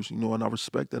situated first, and I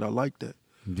respect that. I like that.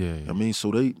 Yeah. I mean,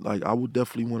 so I would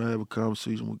definitely want to have a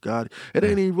conversation with Gotti. It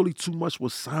ain't really too much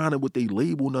with signing with they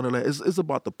label, none of that. It's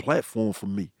about the platform for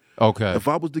me. Okay. If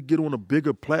I was to get on a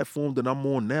bigger platform than I'm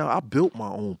on now, I built my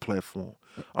own platform.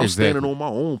 I'm standing on my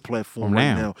own platform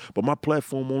right now. But my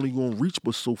platform only gonna reach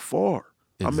but so far.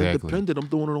 I'm independent. I'm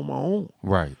doing it on my own.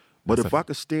 Right. But if I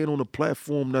could stand on a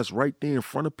platform that's right there in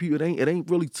front of people, it ain't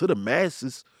really to the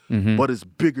masses, but it's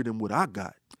bigger than what I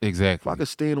got. Exactly. If I could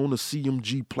stand on the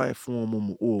CMG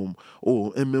platform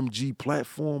or MMG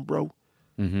platform, bro,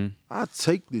 I'd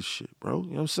take this shit, bro. You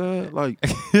know what I'm saying? Like,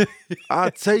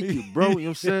 I'd take it, bro. You know what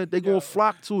I'm saying? They gonna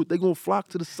flock to it. They gonna flock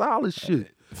to the solid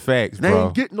shit. Facts, bro. They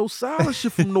ain't getting no solid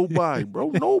shit from nobody,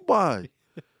 bro. Nobody.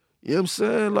 You know what I'm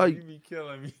saying? Like, you be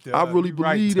killing me, I really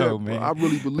believe that, man. I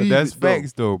really believe that's it,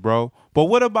 facts, though, bro. But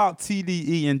what about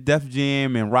TDE and Def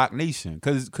Jam and Rock Nation?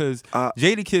 Because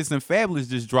Jadakiss and Fabulous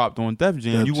just dropped on Def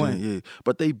Jam. Yeah.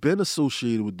 But they been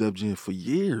associated with Def Jam for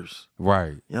years.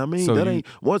 Right. You know what I mean? So that ain't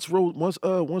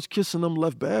once Kiss and them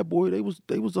left Bad Boy, they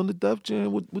was under Def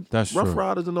Jam with Rough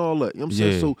Riders and all that. You know what I'm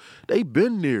saying? So they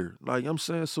been there. Like, you know what I'm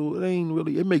saying? So it ain't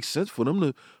really, it makes sense for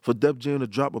them for Def Jam to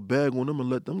drop a bag on them and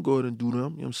let them go ahead and do them. You know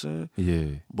what I'm saying?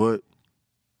 Yeah. But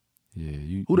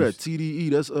who that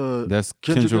TDE? That's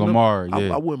Kendrick Lamar.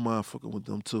 Yeah, I wouldn't mind fucking with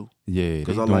them too. Yeah,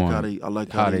 because I like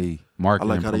how they market. I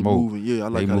like how they moving. Yeah, I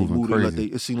like how they move.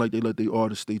 It seemed like they let their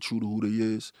artists stay true to who they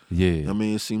is. Yeah, I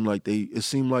mean, it seemed like they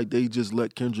just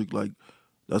let Kendrick, like,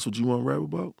 that's what you want to rap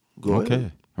about. Go ahead.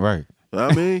 Okay, right.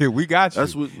 I mean, we got you.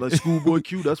 That's what, like, Schoolboy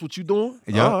Q. That's what you doing.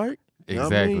 Yeah, all right.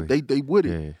 Exactly. I mean? They with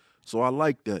it. Yeah. So I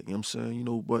like that, you know what I'm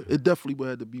saying? But it definitely would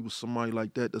have to be with somebody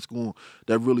like that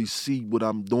that really see what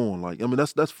I'm doing. Like, I mean,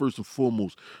 that's first and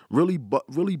foremost. Really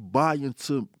buy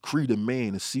into Creed and Man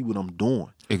and see what I'm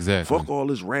doing. Exactly. Fuck all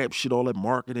this rap shit, all that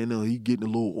marketing. He getting a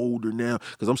little older now.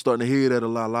 Because I'm starting to hear that a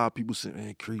lot. A lot of people say,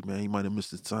 man, Creed, man, he might have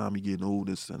missed his time. He getting old,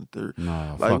 this and third.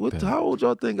 Nah, like, how old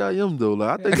y'all think I am, though?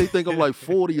 Like, I think they think I'm like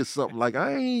 40 or something. Like,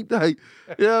 I ain't, like,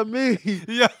 you know what I mean?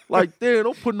 Yeah. Like, damn,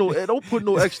 don't put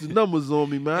no extra numbers on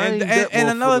me, man. And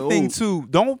another thing, too,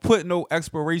 don't put no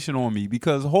expiration on me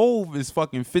because Hove is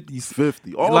fucking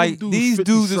 50. All like, these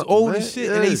dudes is old as shit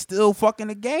and they still fucking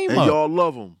the game and up. Y'all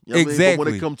love them. You know exactly. But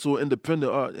when it comes to an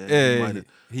independent art,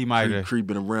 he might have. Creed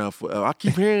been around forever. I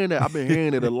keep hearing that. I've been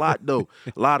hearing it a lot, though.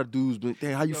 A lot of dudes been,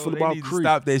 damn, how you feel about Creed?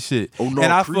 Stop that shit. Oh, no,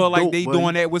 and I Creed feel like dope, they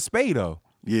doing that with Spado.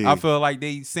 Yeah. I feel like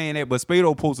they saying that, but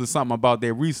Spado posted something about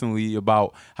that recently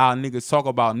about how niggas talk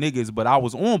about niggas, but I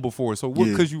was on before, so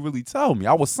what could you really tell me?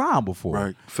 I was signed before.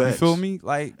 Right. Facts. You feel me?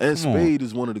 Like, and Spade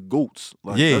is one of the GOATs.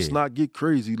 Like, let's not get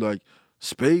crazy. Like,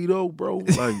 Spado, bro,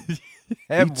 like,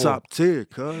 he top tier,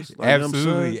 cuz. Like,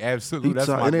 absolutely, you know absolutely. That's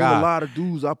my guy. It ain't a lot of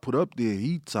dudes I put up there.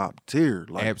 He top tier.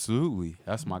 Like, absolutely.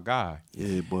 That's my guy.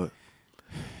 Yeah, but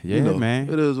yeah, man.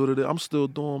 It is what it is. I'm still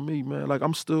doing me, man. Like,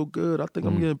 I'm still good. I think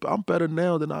I'm better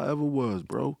now than I ever was,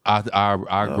 bro. I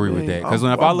agree with that. Because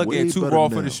if I look at Too Raw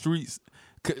for the Streets,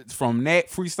 from that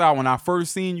freestyle when I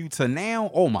first seen you to now,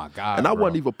 oh my God. And I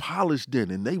wasn't even polished then.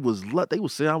 And they was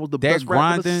saying I was the best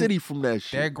rapper in the city from that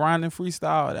shit. That grinding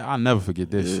freestyle, I'll never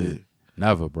forget this shit.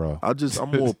 Never, bro.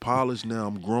 I'm more polished now.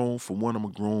 I'm grown. For one, I'm a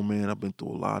grown man. I've been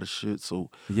through a lot of shit,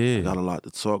 so I got a lot to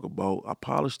talk about. I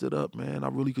polished it up, man. I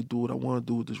really could do what I want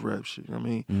to do with this rap shit. You know what I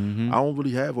mean? Mm-hmm. I don't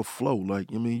really have a flow. Like,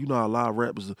 I mean, you know how a lot of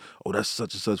rappers, that's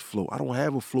such and such flow. I don't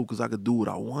have a flow because I could do what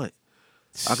I want.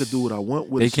 I could do what I want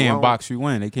with they it. They can't box you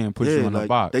in. They can't put you in a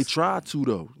box. They tried to,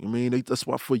 though. I mean, that's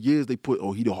why for years they put,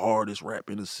 he the hardest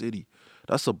rapper in the city.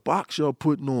 That's a box y'all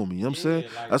putting on me. You know what I'm saying?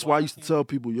 Like, that's why I used to tell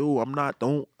people, yo, I'm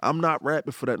not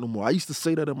rapping for that no more. I used to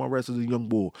say that in my raps as a young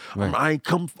boy. Right.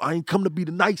 I ain't come to be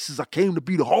the nicest. I came to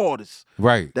be the hardest.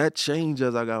 Right. That changed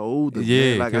as I got older.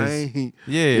 Yeah. Man. Like I ain't.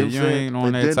 Yeah, you ain't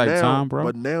on that type of time, bro.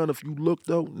 But now, if you look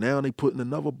though, now they putting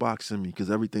another box in me because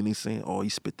everything they saying, he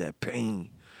spit that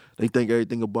pain. They think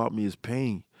everything about me is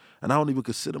pain. And I don't even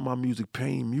consider my music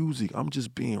pain music. I'm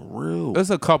just being real.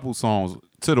 There's a couple songs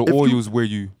to the Oils where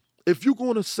you. If you're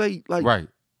going to say, like, right.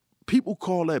 people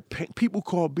call that pain, people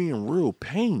call being real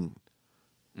pain.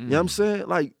 You know what I'm saying?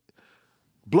 Like,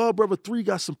 Blood Brother 3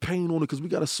 got some pain on it because we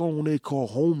got a song on there called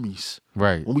Homies.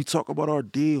 Right. When we talk about our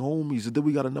dead homies. And then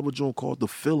we got another joint called The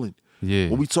Feeling. Yeah.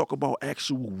 When we talk about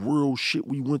actual real shit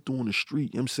we went through on the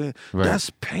street. You know what I'm saying? Right.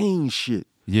 That's pain shit.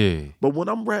 Yeah. But when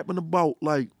I'm rapping about,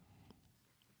 like,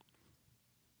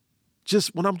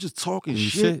 when I'm just talking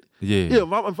shit. Yeah.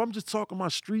 If I'm just talking my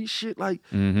street shit, like,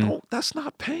 that's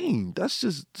not pain. That's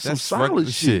just some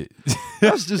solid shit.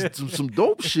 That's just some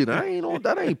dope shit. That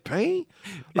ain't pain.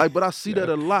 Like, but I see that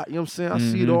a lot. You know what I'm saying? I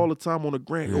see it all the time on the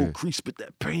gram. Oh, Crease spit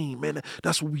that pain, man.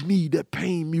 That's what we need, that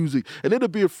pain music. And it'll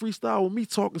be a freestyle with me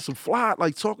talking some fly,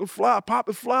 like talking fly,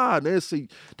 popping fly. And they'll say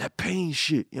that pain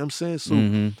shit. You know what I'm saying? So,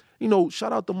 you know,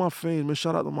 shout out to my fans, man.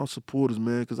 Shout out to my supporters,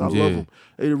 man, because I love them.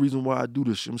 They the reason why I do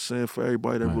this. You know what I'm saying? For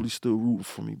everybody that really still rooting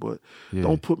for me. But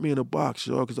don't put me in a box,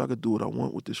 y'all, because I could do what I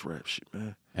want with this rap shit,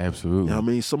 man. Absolutely. You know what I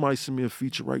mean? Somebody send me a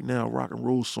feature right now, rock and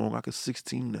roll song. I could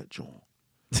 16 that joint.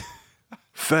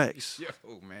 Facts. Yo,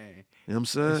 man. You know what I'm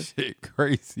saying? That shit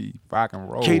crazy. Rock and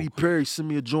roll. Katy Perry send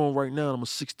me a joint right now, and I'm a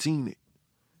 16 it.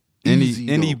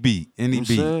 Any beat. Any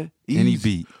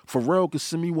beat. Pharrell could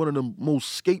send me one of the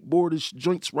most skateboardish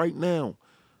joints right now.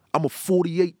 I'm a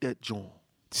 48 that joint.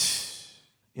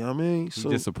 You know what I mean? He's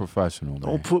just a professional, man.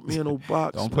 Don't put me in no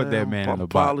box. Don't put that man in a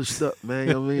box. I'm polished up, man.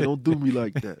 You know what I mean? Don't do me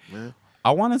like that, man. I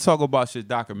want to talk about your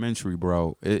documentary,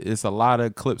 bro. It's a lot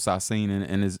of clips I've seen,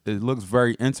 and it looks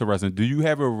very interesting. Do you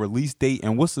have a release date,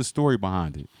 and what's the story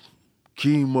behind it?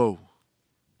 Chemo,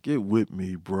 get with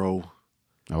me, bro.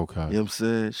 Okay. You know what I'm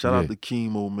saying? Shout out to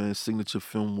Chemo, man. Signature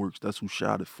Filmworks. That's who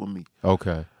shot it for me.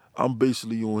 Okay. I'm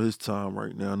basically on his time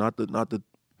right now. Not the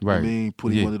right. I mean,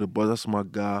 put him under the bus. That's my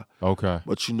guy. Okay.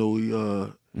 But you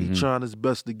know, he trying his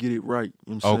best to get it right.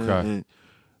 You know what I'm saying? Okay. And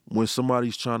when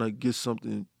somebody's trying to get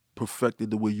something perfected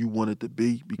the way you want it to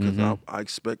be, because I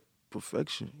expect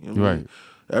perfection. You know what I mean?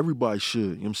 Everybody should. You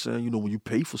know what I'm saying? You know, when you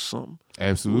pay for something,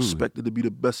 absolutely, you expect it to be the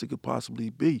best it could possibly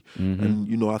be. And,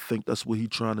 you know, I think that's what he's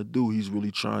trying to do. He's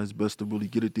really trying his best to really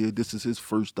get it there. This is his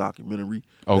first documentary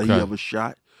that he ever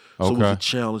shot. So it was a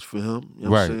challenge for him. You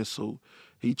know what I'm saying? So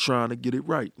he trying to get it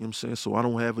right. You know what I'm saying? So I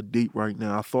don't have a date right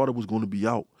now. I thought it was going to be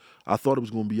out. I thought it was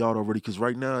going to be out already because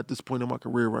right now, at this point in my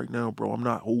career right now, bro, I'm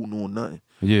not holding on nothing.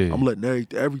 Yeah. I'm letting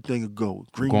everything go.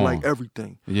 Green light,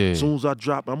 everything. Yeah. As soon as I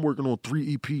drop, I'm working on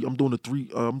 3 EP. I'm doing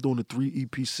the 3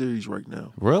 EP series right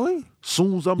now. Really?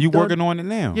 Soon as I'm done, working on it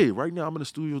now? Yeah, right now I'm in the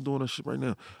studio doing that shit right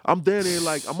now. I'm down there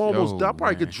like I'm almost done. I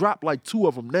probably could drop like 2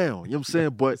 of them now. You know what I'm saying?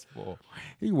 But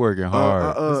he working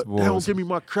hard. They don't give me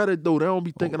my credit though. They don't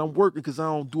be thinking I'm working because I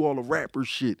don't do all the rapper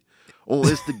shit on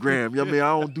Instagram. You know what I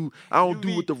mean? I don't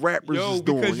do what the rappers is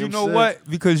doing. Because you know what?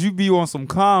 Because you be on some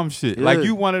calm shit. Yeah. Like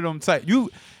you one of them type. You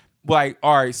like,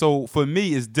 all right, so for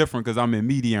me it's different because I'm in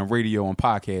media and radio and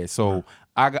podcast. So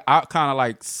I kind of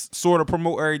like sort of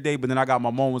promote every day, but then I got my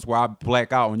moments where I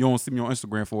black out and you don't see me on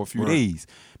Instagram for a few days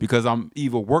because I'm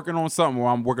either working on something or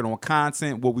I'm working on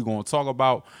content, what we going to talk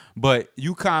about. But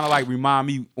you kind of like remind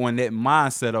me on that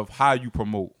mindset of how you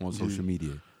promote on social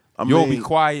media. You'll be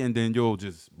quiet and then you'll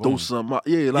just boom. Do something.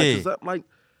 Yeah, like, cause like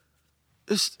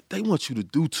they want you to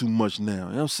do too much now. You know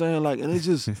what I'm saying? Like, and it's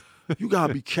just you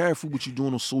gotta be careful what you're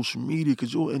doing on social media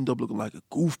because you'll end up looking like a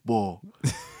goofball. You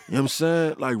know what I'm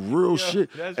saying? Like real shit.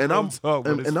 And I'm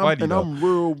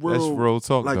real. That's real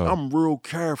talk. Like though. I'm real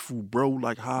careful, bro.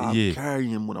 Like how I'm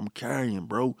carrying what I'm carrying,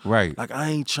 bro. Right. Like I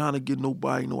ain't trying to get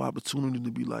nobody no opportunity to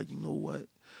be like, you know what?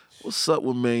 What's up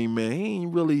with man? He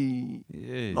ain't really.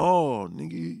 No,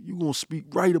 nigga, you gonna speak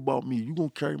right about me. You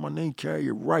gonna carry my name, carry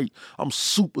it right. I'm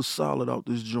super solid out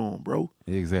this joint, bro.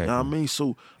 Exactly. You know what I mean?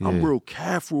 So I'm real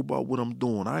careful about what I'm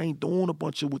doing. I ain't doing a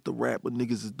bunch of what the rapper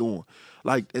niggas is doing.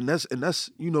 Like, and that's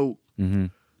you know,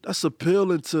 that's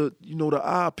appealing to, you know, the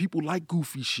eye. People like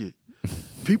goofy shit.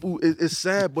 People, it's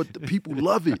sad, but the people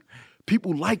love it.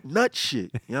 People like nut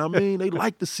shit. You know what I mean? They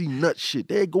like to see nut shit.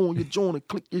 They go on your joint and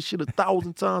click your shit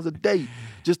 1,000 times a day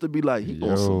just to be like, he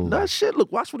doing some nut shit.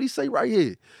 Look, watch what he say right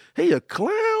here. He a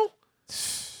clown.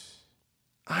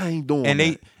 I ain't doing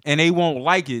that. And they won't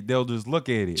like it. They'll just look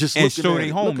at it. Just and show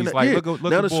their homies. Like, look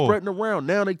now they're spreading around.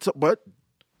 Now but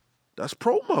that's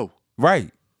promo.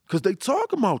 Right. Because they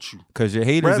talking about you. Because your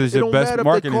haters is your best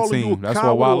marketing team. That's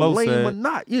what Wallow said. Or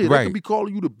not. Yeah, they could be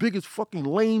calling you the biggest fucking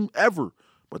lame ever.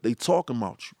 But they talking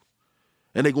about you.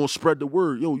 And they gonna spread the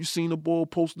word. Yo, you seen the boy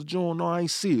post the joint? No, I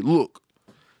ain't see it. Look,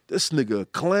 this nigga a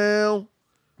clown.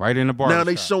 Right in the bar. Now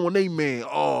they showing they man.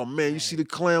 Oh man, you see the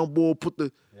clown boy put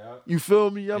the. You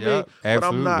feel me? I mean,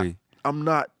 absolutely. But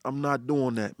I'm not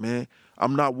doing that, man.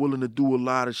 I'm not willing to do a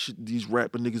lot of shit these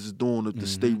rapping niggas is doing to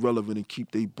stay relevant and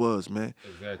keep they buzz, man.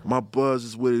 Exactly. My buzz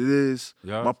is what it is.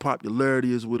 My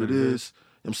popularity is what it is.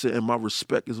 I'm saying, and my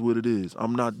respect is what it is.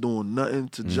 I'm not doing nothing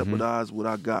to jeopardize what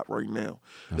I got right now.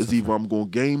 It's either I'm gonna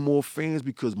gain more fans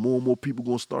because more and more people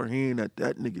gonna start hearing that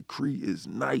nigga Cree is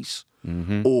nice,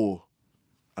 or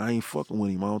I ain't fucking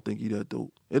with him. I don't think he that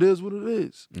dope. It is what it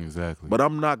is. Exactly. But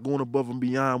I'm not going above and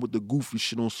beyond with the goofy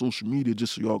shit on social media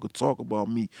just so y'all could talk about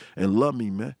me and love me,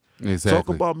 man. Exactly. Talk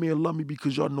about me and love me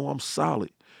because y'all know I'm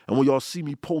solid. And when y'all see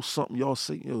me post something, y'all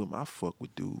say, yo, I fuck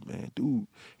with dude, man. Dude,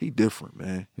 he different,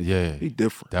 man. Yeah. He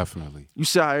different. Definitely. You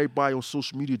see how everybody on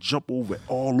social media jump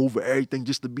all over everything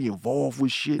just to be involved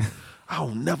with shit? I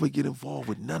don't never get involved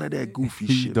with none of that goofy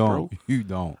shit, bro. You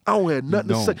don't. I don't have nothing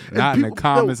to say. Not in the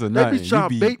comments or nothing. They be trying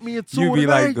to bait me into you it be and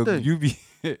like everything. you be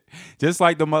just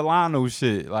like the Milano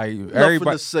shit. Like Nothing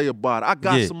everybody to say about it. I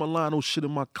got some Milano shit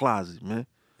in my closet, man.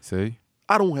 See?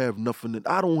 I don't have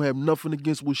nothing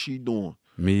against what she doing.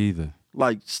 Me either.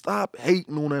 Like, stop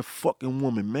hating on that fucking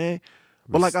woman, man.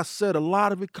 But like I said, a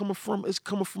lot of it coming from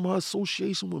her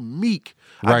association with Meek.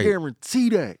 Right. I guarantee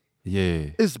that.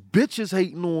 Yeah. It's bitches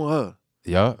hating on her.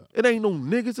 Yeah. It ain't no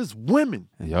niggas, it's women.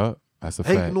 Yeah. That's a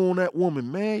fact. Hating on that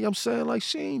woman, man. You know what I'm saying? Like,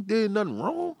 she ain't did nothing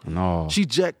wrong. No. She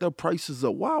jacked her prices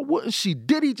up. Why wouldn't she?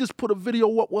 Did he just put a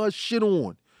video up with her shit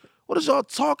on? What is y'all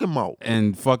talking about?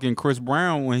 And fucking Chris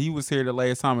Brown, when he was here the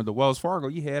last time at the Wells Fargo,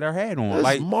 he had her hat on. That's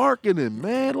like marketing,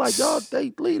 man. Like, y'all,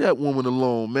 they leave that woman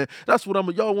alone, man. That's what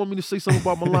y'all want me to say something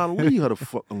about Milano. Leave her the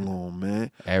fuck alone,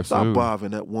 man. Absolutely. Stop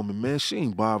bothering that woman, man. She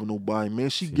ain't bothering nobody, man.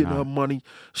 She getting her money.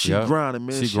 She grinding,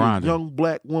 man. She a young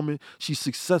black woman. She's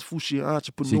successful. She an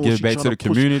entrepreneur. She gives back to the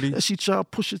community. And she trying to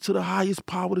push it to the highest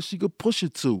power that she could push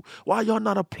it to. Why y'all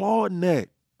not applauding that?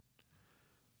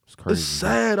 It's crazy. It's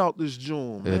sad out this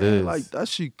joint, man. It is. Like, that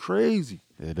shit crazy.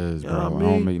 It is, You bro. know what I It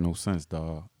don't mean? make no sense,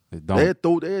 dog. It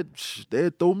don't.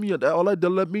 They'd throw me all that. They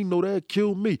let me know they'd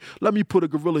kill me. Let me put a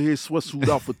gorilla head sweatsuit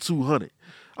out for $200.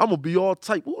 I'm gonna be all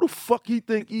tight. Who the fuck he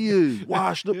think he is?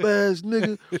 Washed up ass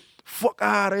nigga. Fuck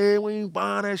out of here. We ain't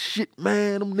buying that shit,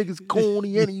 man. Them niggas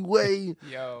corny anyway.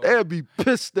 They'd be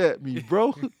pissed at me,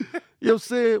 bro. You know what I'm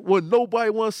saying? When nobody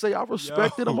want to say I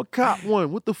respect it, I'm a cop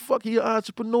one. What the fuck? He an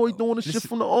entrepreneur. He doing this shit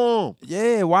from the arm.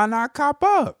 Yeah, why not cop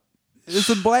up? It's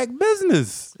a black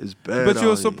business. It's bad. But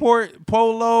you'll out support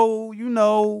Polo, you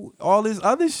know, all this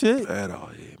other shit. Bad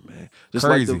out here, man.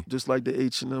 Crazy. Just like the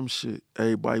H&M shit.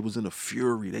 Everybody was in a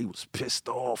fury. They was pissed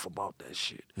off about that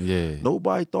shit. Yeah.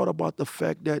 Nobody thought about the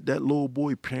fact that that little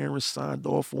boy parents signed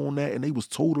off on that and they was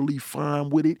totally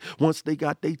fine with it. Once they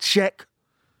got their check,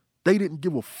 they didn't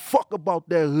give a fuck about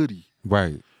that hoodie.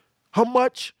 Right. How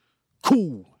much?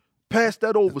 Cool. Pass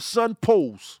that over, son.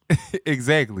 Pose.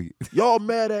 Exactly. Y'all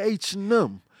mad at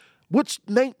H&M. Which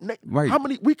name? Right. How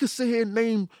many? We could sit here and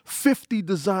name 50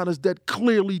 designers that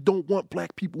clearly don't want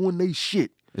black people in they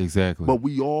shit. Exactly. But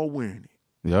we all wearing it.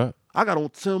 Yeah. I got on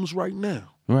Tim's right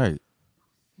now. Right. You know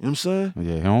what I'm saying?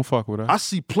 Yeah, he don't fuck with us. I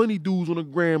see plenty dudes on the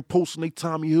gram posting they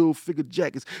Tommy Hilfiger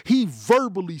jackets. He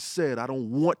verbally said, I don't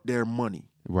want their money.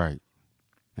 Right.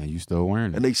 And you still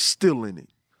wearing it. And they still in it.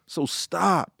 So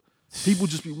stop. People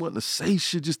just be wanting to say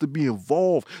shit just to be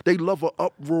involved. They love an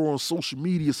uproar on social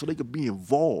media so they could be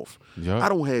involved. Yep. I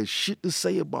don't have shit to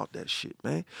say about that shit,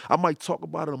 man. I might talk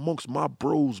about it amongst my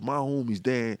bros, my homies.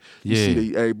 Damn, you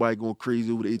see everybody going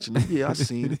crazy over the H&M. Yeah, I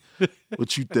seen it.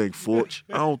 What you think, Forge?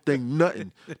 I don't think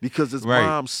nothing because his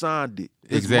mom signed it.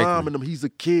 His mom and him, he's a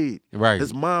kid. Right.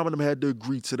 His mom and him had to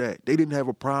agree to that. They didn't have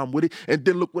a problem with it. And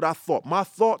then look what I thought. My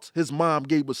thoughts, his mom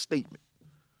gave a statement.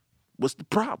 What's the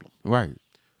problem? Right.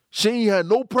 She ain't had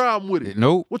no problem with it.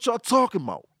 Nope. What y'all talking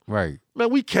about? Right. Man,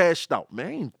 we cashed out, man.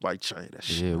 Ain't like change that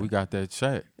shit. Yeah, we got that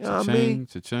check. You know what I mean?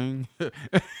 Cha-ching.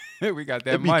 We got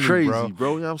that It'd be money, crazy,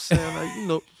 bro. You know what I'm saying? Like, you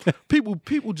know,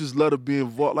 people just love to be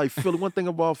involved. Like Philly, one thing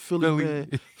about Philly,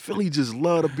 man, Philly just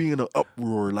love to be in an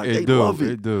uproar. Like they love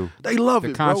it. They love it,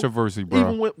 the controversy, bro.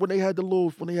 Even when they had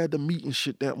the meet and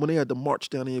shit down, when they had the march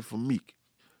down here for Meek.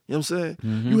 You know what I'm saying?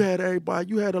 Mm-hmm. You had everybody,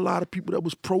 you had a lot of people that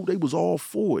was pro, they was all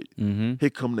for it. Mm-hmm. Here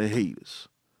come the haters.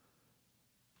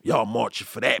 Y'all marching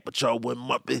for that, but y'all wasn't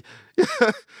muppet.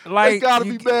 Like, they gotta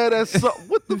be mad at something.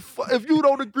 What the fuck? If you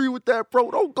don't agree with that,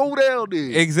 bro, don't go down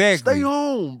there. Exactly. Stay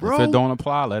home, bro. If it don't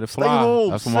apply, let it fly. Stay home,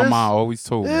 That's what my mom always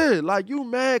told me. Yeah, like you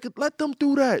mad, let them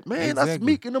do that, man. Exactly. That's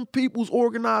Meek and them people's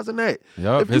organizing that.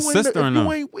 Yup, his sister and them.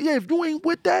 If you ain't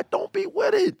with that, don't be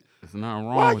with it. There's nothing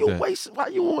wrong with that. Why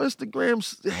you on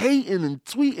Instagram hating and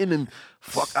tweeting and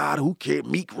fuck out? Who cares?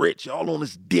 Meek rich, y'all on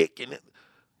his dick and it.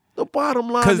 The bottom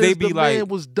line is they be the like, man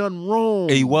was done wrong.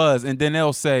 He was, and then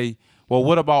they'll say, "Well,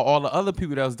 what about all the other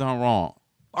people that was done wrong?"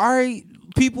 All right,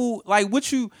 people like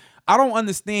I don't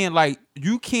understand. Like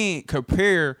you can't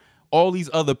compare all these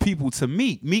other people to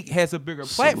Meek. Meek has a bigger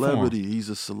platform. Celebrity. He's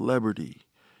a celebrity.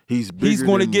 He's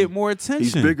going to get more attention.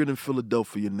 He's bigger than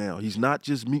Philadelphia now. He's not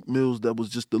just Meek Mills that was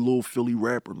just the little Philly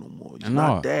rapper no more. He's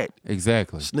not that.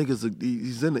 Exactly. This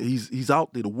nigga's he's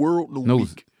out there. The world know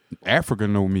Meek. Africa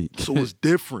know Meek. So it's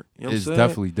different. You know it's what I'm saying?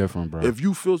 Definitely different, bro. If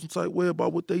you feel some type of way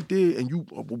about what they did, and you,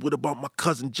 what about my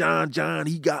cousin John? John,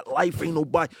 he got life. Ain't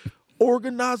nobody.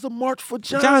 Organize a march for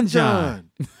John.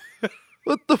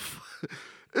 What the?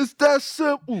 It's that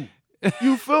simple.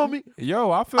 You feel me? Yo,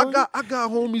 I feel. I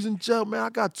got homies in jail, man. I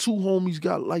got 2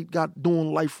 homies got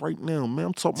doing life right now, man.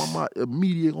 I'm talking about my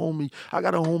immediate homie. I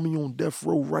got a homie on death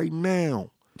row right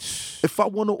now. If I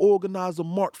want to organize a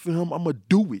march for him, I'ma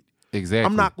do it. Exactly.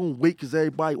 I'm not gonna wait because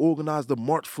everybody organized the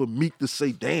march for Meek to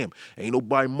say, damn, ain't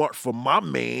nobody march for my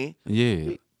man.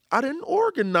 Yeah. I didn't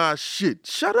organize shit.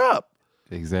 Shut up.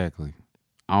 Exactly.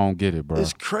 I don't get it, bro.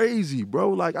 It's crazy, bro.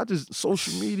 Like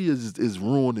social media is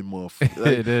ruining motherfuckers.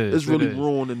 Like, it is. It's really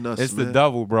ruining us. It's man. the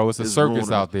devil, bro. It's a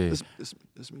circus out there. It's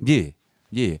me.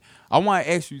 Yeah. I want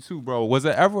to ask you too, bro. Was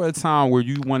there ever a time where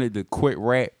you wanted to quit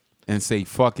rap and say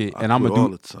fuck it, and I'm gonna do all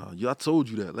the time? Yeah, I told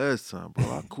you that last time, bro.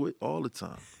 I quit all the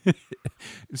time.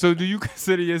 So, do you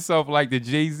consider yourself like the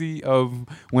Jay-Z of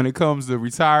when it comes to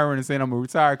retiring and saying I'm gonna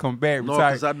retire, come back, No,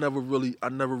 retire? because I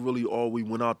never really always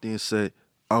went out there and said,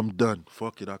 I'm done.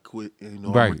 Fuck it, I quit. And,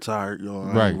 I'm Right. retired.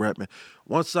 I ain't rapping.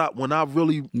 When I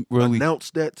really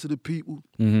announced that to the people,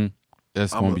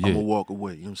 that's I'm gonna be it. I'm gonna walk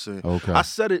away. You know what I'm saying? Okay. I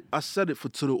said it for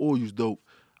To The Oils, though.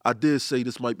 I did say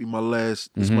this might be my last.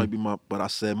 This might be but I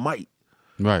said might.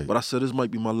 Right. But I said this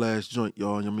might be my last joint,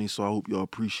 y'all. You know what I mean? So I hope y'all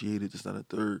appreciate it. This and the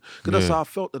third. Because that's how I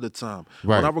felt at the time.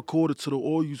 Right. When I recorded To The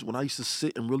Oils, when I used to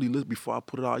sit and really listen, before I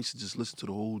put it out, I used to just listen to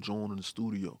the whole joint in the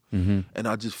studio. And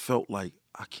I just felt like,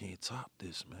 I can't top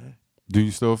this, man. Do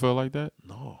you still feel like that?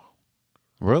 No.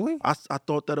 Really? I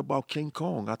thought that about King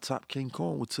Kong. I topped King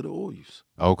Kong with To The Oils.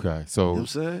 Okay. So, You know what I'm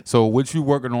saying? So what you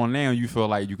working on now, you feel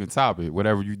like you can top it,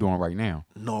 whatever you doing right now.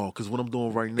 No, because what I'm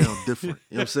doing right now is different.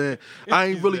 You know what I'm saying? I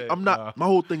ain't really, I'm not, my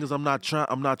whole thing is I'm not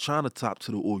trying to top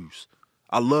To The Oils.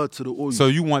 I love To The Oils. So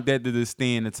you want that to just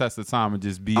stand the test of time and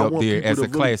just be up there as a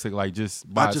classic, like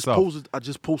just by itself. I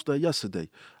just posted that yesterday.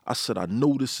 I said, I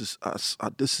know this is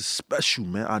special,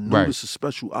 man. I know this is a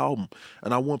special album,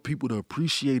 and I want people to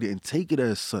appreciate it and take it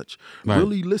as such. Right.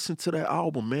 Really listen to that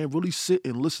album, man. Really sit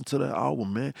and listen to that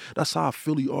album, man. That's how a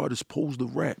Philly artist supposed to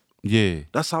rap. Yeah.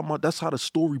 That's how the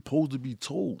story supposed to be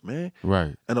told, man.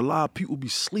 Right. And a lot of people be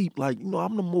sleep. Like,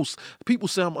 I'm the most, people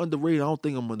say I'm underrated. I don't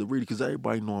think I'm underrated because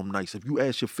everybody know I'm nice. If you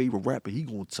ask your favorite rapper, he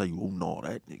gonna tell you, oh no,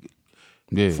 that nigga.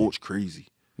 Yeah. Fort's crazy.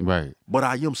 Right. But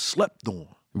I am slept on.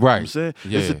 Right. You know what I'm saying?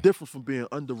 Yeah. It's a difference from being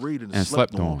underrated and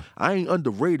slept on. I ain't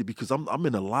underrated because I'm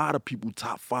in a lot of people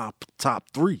top 5, top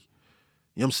 3. You know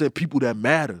what I'm saying? People that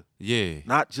matter. Yeah.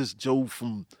 Not just Joe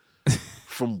from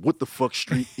what the fuck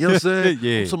street. You know what I'm saying?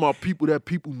 Yeah. I'm talking about people that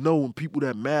people know and people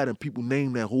that matter and people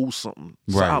name that hold something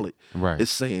solid. Right.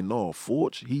 It's saying, no,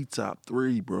 Forge, he top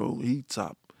 3, bro. He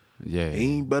top. Yeah.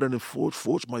 He ain't better than Forge.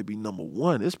 Forge might be number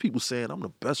 1. There's people saying I'm the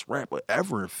best rapper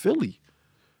ever in Philly.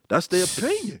 That's their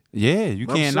opinion. Yeah, you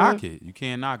can't knock it. You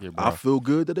can't knock it, bro. I feel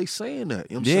good that they saying that.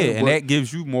 You know what I'm saying? And that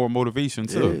gives you more motivation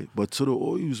too. Yeah, but To The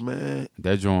Oils, man.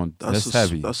 That joint, that's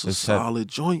heavy. That's a solid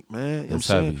joint, man. You know what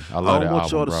I'm heavy. saying? I love that don't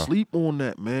want y'all album, to bro. sleep on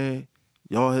that, man.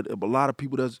 Y'all had a lot of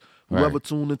people whoever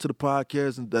tuned into the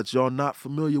podcast and that y'all not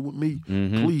familiar with me,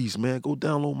 please, man, go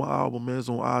download my album, man. It's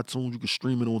on iTunes. You can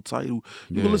stream it on Tidal.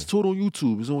 You can listen to it on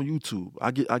YouTube. It's on YouTube.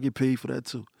 I get paid for that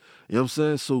too. You know what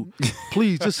I'm saying? So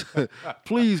please,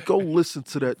 please go listen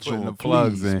to that joint. The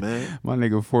plugs please, in. Man. My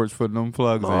nigga Forge putting them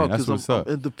plugs in. That's what's up.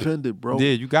 I'm independent, bro.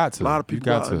 Yeah, you got to. A lot of people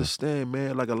got to understand,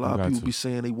 man. Like a lot of people be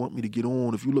saying they want me to get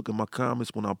on. If you look at my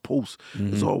comments when I post,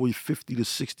 there's always 50 to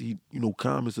 60,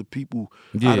 comments of people.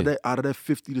 Yeah. Out of that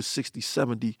 50 to 60,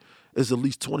 70, there's at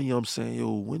least 20 of them saying,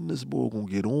 yo, when this boy gonna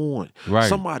get on? Right.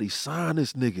 Somebody sign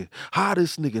this nigga. How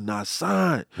this nigga not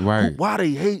signed? Right. Why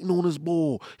they hating on this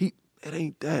boy? It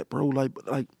ain't that, bro. Like,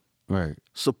 right.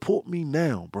 Support me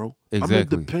now, bro. Exactly. I'm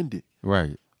independent.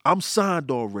 Right. I'm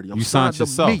signed already. I'm you signed to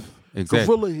yourself. me. Exactly.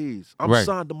 Gorilla Heads. I'm Right.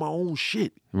 signed to my own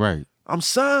shit. Right. I'm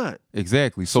signed.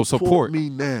 Exactly. So support me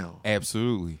now.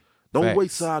 Absolutely. Don't Facts.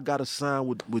 wait till I gotta sign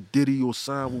with Diddy or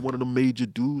sign with one of the major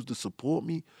dudes to support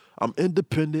me. I'm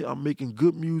independent. I'm making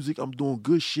good music. I'm doing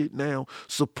good shit now.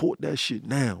 Support that shit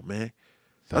now, man.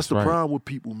 That's the right. problem with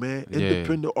people, man. Yeah.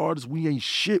 Independent artists, we ain't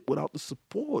shit without the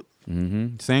support.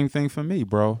 Mm-hmm. Same thing for me,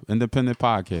 bro. Independent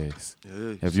podcast.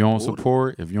 Yeah, If you don't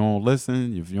support, if you don't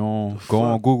listen, if you don't go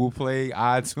on Google Play,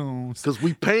 iTunes. Because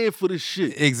we paying for this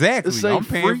shit. Exactly. This ain't I'm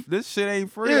paying. free. This shit ain't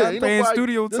free. Yeah, I'm ain't paying nobody-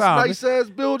 studio this time. nice ass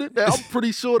building. Now, I'm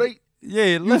pretty sure they. Yeah,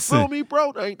 You listen. feel me,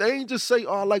 bro? They ain't just say,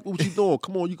 "Oh, I like what you doing.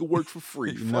 Come on, you can work for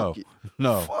free." No, Fuck it.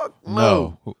 no, Fuck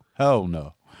no, hell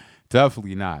no,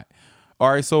 definitely not. All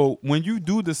right, so when you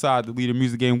do decide to leave the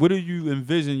music game, what do you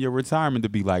envision your retirement to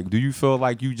be like? Do you feel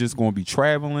like you just gonna be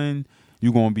traveling?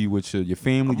 You gonna be with your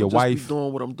family, your just wife? Be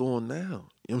doing what I'm doing now. You know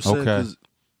what I'm saying? Okay. Because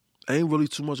ain't really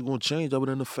too much gonna change other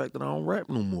than the fact that I don't rap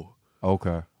no more. Okay,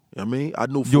 You know what I mean? I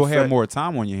know for you'll a have fact, more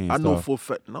time on your hands. I know though. for a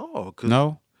fact, no, because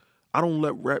No, I don't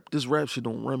let this rap shit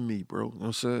don't run me, bro. You know what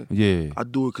I'm saying? yeah, I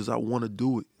do it because I want to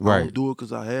do it. I Right. don't do it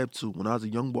because I have to. When I was a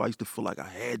young boy, I used to feel like I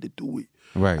had to do it.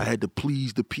 right. I had to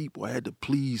please the people. I had to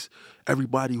please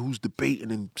everybody who's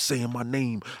debating and saying my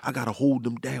name. I got to hold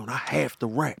them down. I have to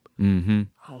rap. Mm-hmm.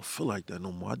 I don't feel like that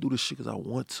no more. I do this shit because I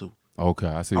want to. Okay,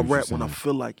 I see. I What you're rap when I saying.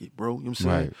 feel like it, bro. You know what I'm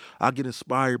saying? Right. I get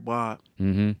inspired by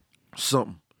Mm-hmm.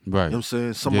 something. Right. You know what I'm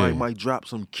saying? Somebody Yeah. might drop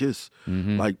some Kiss.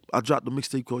 Mhm. Like, I dropped the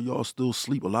mixtape called Y'all Still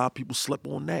Sleep. A lot of people slept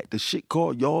on that. The shit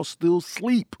called Y'all Still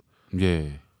Sleep. Yeah.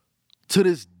 To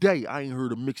this day, I ain't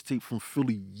heard a mixtape from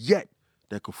Philly yet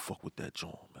that could fuck with that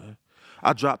joint, man.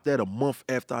 I dropped that a month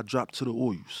after I dropped To the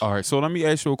Oyus. All right, so let me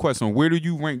ask you a question. Where do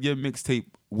you rank your mixtape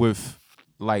with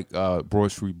like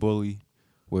Broad Street Bully,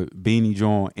 with Beanie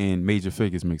John and Major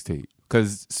Figures mixtape?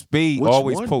 Because Spade Which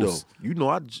always one, posts. though? You know,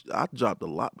 I dropped a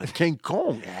lot. King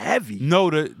Kong, heavy. No,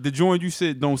 the joint you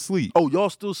said don't sleep. Oh, Y'all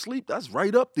Still Sleep? That's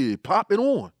right up there. Pop it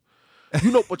on.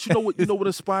 You know, but you know what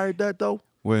inspired that, though?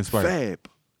 What inspired? Fab.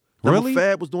 Remember Really?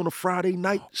 Fab was doing a Friday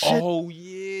night shit? Oh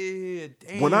yeah,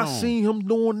 damn. When I seen him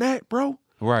doing that, bro.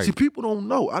 Right. See, people don't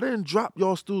know. I didn't drop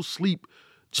Y'all Still Sleep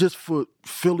just for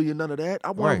Philly and none of that.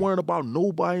 I wasn't Right. worrying about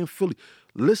nobody in Philly.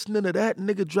 Listening to that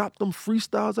nigga drop them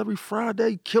freestyles every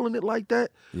Friday, killing it like that.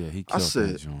 Yeah, he I killed said,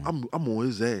 that joint. I'm on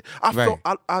his ass. I Right.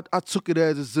 felt I took it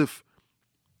as if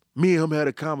me and him had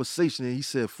a conversation and he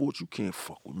said, Fort, you can't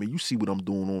fuck with me. You see what I'm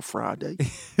doing on Friday.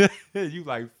 You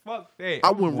like fuck that. I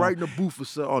I'm went going- right in the booth and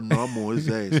said, oh no, I'm on his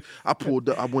ass. I pulled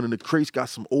up, I went in the crates, got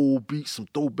some old beats, some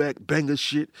throwback banger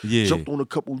shit. Yeah. Jumped on a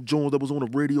couple of joints that was on the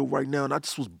radio right now, and I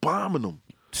just was bombing them.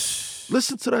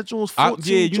 Listen to that joint's 14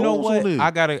 Yeah, you know joints what? on there.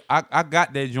 I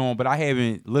got that joint, but I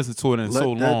haven't listened to it in Let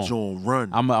so that long. joint run.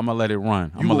 I'm gonna let it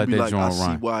run. I'm You gonna let be that like, joint I see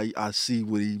run. why I see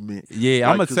what he meant. Yeah,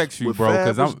 I'm Like, gonna text you, what bro, Fab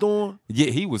because was I'm. doing, Yeah,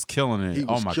 he was killing it. he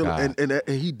was Oh my killing, god.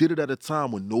 and he did it at a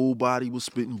time when nobody was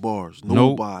spitting bars. Nope,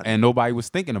 Nobody. and nobody was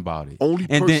thinking about it. Only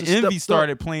and then person Envy stepped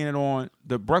started playing it on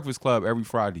the Breakfast Club every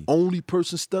Friday. Only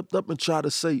person stepped up and tried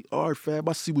to say, all right, Fab,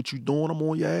 I see what you doing. I'm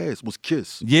on your ass. Was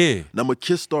Kiss. Yeah, Now my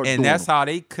Kiss started and doing that's them. how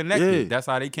they connected. Yeah. That's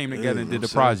how they came together Yeah, and you did know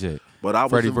the what I'm saying? project. But I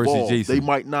was Freddie versus involved. Jason. They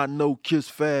might not know Kiss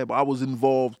Fab. I was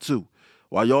involved too.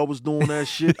 While y'all was doing that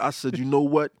shit, I said, you know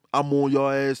what? I'm on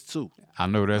your ass too. I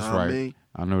know that's Know what I right. mean?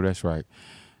 I know that's right.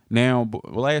 Now,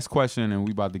 last question, and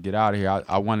we about to get out of here.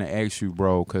 I want to ask you,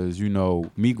 bro, because you know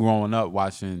me growing up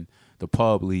watching the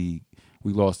Pub League,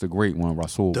 we lost a great one,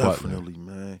 Rasul Butler. Definitely,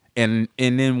 man. And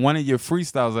then one of your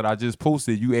freestyles that I just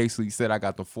posted, you actually said I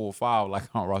got the 4-5 like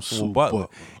on Rasul Butler.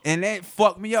 And that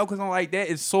fucked me up because I'm like, that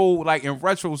is so, like, in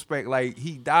retrospect, like,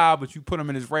 he died, but you put him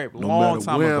in his rap No long matter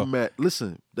time where ago. I'm at.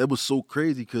 Listen, that was so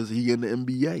crazy because he in the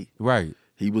NBA. Right.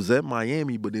 He was at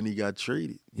Miami, but then he got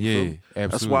traded. You Yeah, feel me?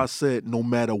 That's absolutely. why I said no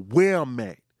matter where I'm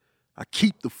at, I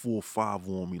keep the 4-5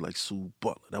 on me like Sue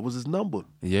Butler. That was his number.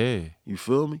 Yeah. You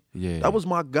feel me? Yeah. That was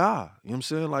my guy. You know what I'm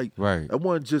saying? Like, Right. that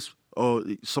wasn't just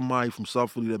somebody from South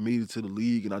Philly that made it to the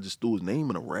league and I just threw his name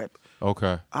in a rap.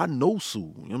 Okay. I know Sue.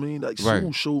 You know what I mean? Like, Right.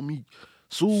 Sue showed me.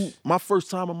 Sue, my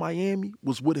first time in Miami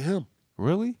was with him.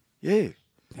 Really? Yeah.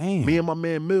 Damn. Me and my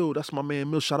man Mill, that's my man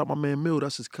Mill. Shout out my man Mill,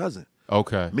 that's his cousin.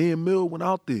 Okay. Me and Mill went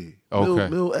out there. Okay.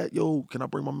 Mill at, yo, can I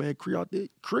bring my man Cree out there?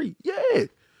 Cree, yeah.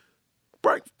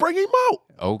 Bring him out.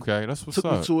 Okay. That's what's Took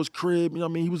me up. to his crib. You know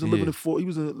what I mean? He was Yeah. living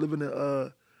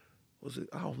in was it?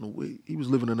 I don't know where. He was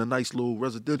living in a nice little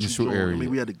residential Residential joint. area. I mean,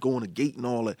 we had to go in the gate and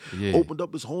all that. Yeah. Opened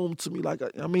up his home to me like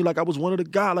like I was one of the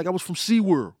guys, like I was from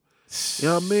SeaWorld. You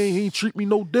know what I mean? He ain't treat me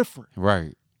no different.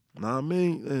 Right. You know what I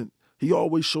mean? And he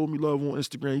always showed me love on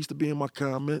Instagram. He used to be in my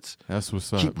comments. That's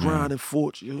what's up. Keep man. grinding,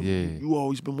 Fort. Yeah. You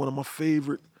always been one of my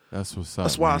favorite. That's what's up.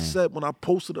 That's why man. I said when I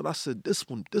posted it, I said this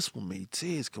one made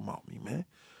tears come out me, man.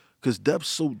 Cause death's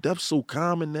so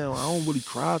common now. I don't really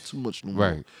cry too much no more.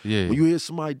 Right. Yeah. When you hear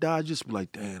somebody die, just be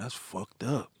like, damn, that's fucked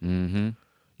up. Mm-hmm.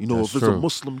 You know, That's if it's true. a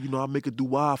Muslim, you know, I make a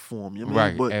dua for him. You know what I Right.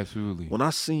 mean? But Absolutely. when I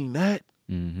seen that,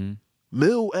 Mm-hmm.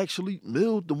 Mill,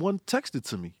 the one texted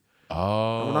to me.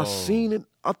 Oh. And when I seen it,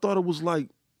 I thought it was like,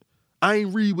 I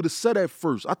ain't read what it said at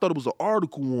first. I thought it was an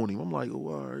article on him. I'm like, oh,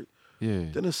 all right. Yeah.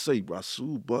 Then it say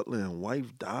Rasul Butler and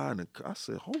wife died. And I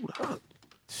said, hold up.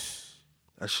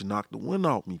 That should knock the wind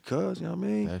out me, cuz, you know what I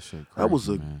mean? That shit crazy, that was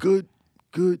a man.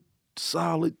 good,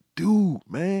 solid dude,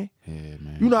 man. Yeah,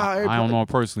 man. You know how I don't know him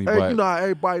personally, but you know how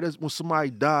everybody, when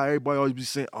somebody die, everybody always be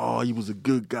saying, oh, he was a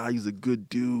good guy, he's a good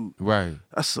dude. right.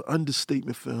 That's an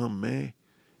understatement for him, man.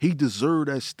 He deserved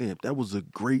that stamp. That was a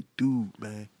great dude,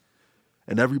 man.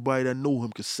 And everybody that know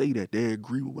him can say that. They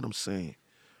agree with what I'm saying.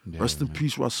 Yeah, Rest in man.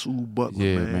 peace, Rasul Butler,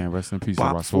 Yeah, man. man. Rest in peace,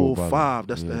 Bop Rasul 405, Butler.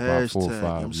 that's the Bop hashtag, 405. you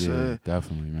know what I'm saying?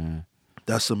 Definitely, man.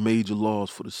 That's a major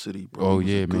loss for the city, bro. Oh He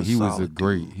was yeah, a man. good, He was a solid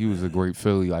great. dude, He was a man. great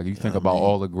Philly. Like you think Yeah, about man.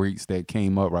 all the greats that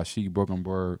came up, Rashid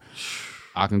Brookenberg.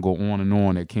 I can go on and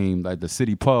on. That came like the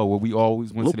City Pub where we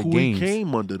always went Look to the who games. he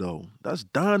came under, though. That's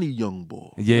Donnie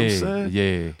Youngboy. Yeah, You know what I'm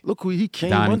saying? yeah, Look who he came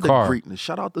Donnie under Carr. greatness.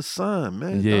 Shout out to Son,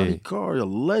 man. Yeah. Donnie Carr, a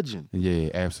legend. yeah.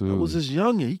 That Absolutely. was his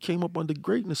youngin. He came up under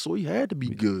greatness, so he had to be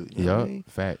good. You know what I Yep. mean?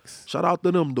 Facts. Shout out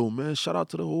to them, though, man. Shout out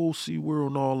to the whole SeaWorld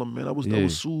and all them, man. That was Yeah.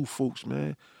 Sue folks,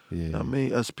 man. Yeah. I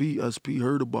mean, SP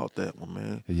heard about that one,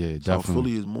 man. Yeah. South Definitely.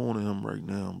 Philly is mourning him right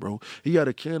now, bro. He had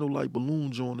a candlelight balloon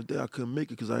joint the day I couldn't make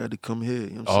it because I had to come here. You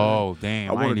know what I'm saying? Oh damn!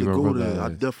 I I wanted ain't to even go there. I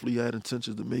realize. definitely had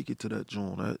intentions to make it to that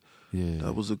joint. Yeah.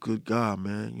 That was a good guy,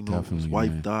 man. You know, his Definitely, wife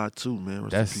man. died too, man.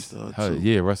 Rest in peace That's to her, her. too.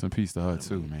 Yeah. Rest in peace to her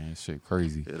too, man. Shit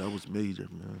crazy. Yeah, that was major,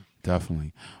 man.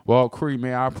 Definitely. Well, Cree,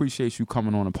 man, I appreciate you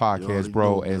coming on the already podcast,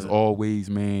 bro. know, As man. always,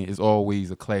 man, it's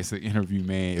always a classic interview,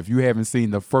 man. If you haven't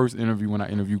seen the first interview when I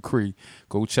interviewed Cree,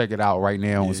 go check it out right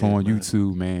now. It's Yeah, on man.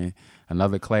 YouTube, man.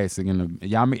 Another classic.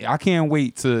 Yeah, I mean, I can't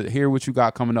wait to hear what you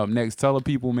got coming up next. Tell the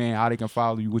people, man, how they can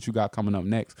follow you, what you got coming up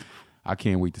next. I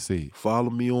can't wait to see it. Follow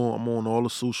me I'm on all the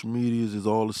social medias. It's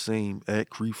all the same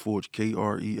at Creforch,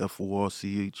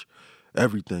 KREFORCH.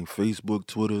 Everything. Facebook,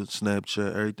 Twitter,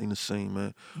 Snapchat, everything the same,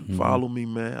 man. Mm-hmm. Follow me,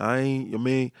 man.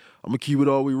 I'm gonna keep it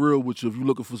all the way real with you. If you're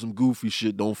looking for some goofy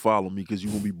shit, don't follow me because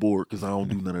you're gonna be bored because I don't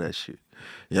do none of that shit.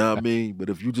 You know what I mean? But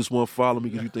if you just want to follow me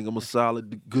because you think I'm a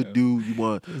solid, good dude, you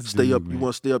want to stay up, man. you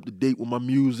want to stay up to date with my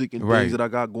music and Right. things that I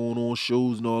got going on,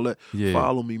 shows and all that. Yeah.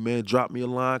 Follow me, man. Drop me a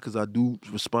line because I do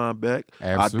respond back.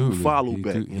 Absolutely. I do follow He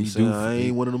back. do- You know what he I'm saying? do- I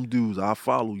ain't one of them dudes. I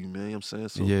follow you, man. You know what I'm saying?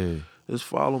 So Yeah. just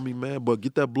follow me, man. But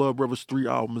get that Blood Brothers 3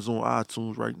 album is on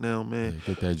iTunes right now, Yeah, man.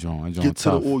 get that joint. Get to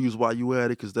Tough. the Oils while you at it,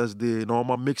 because that's there. And all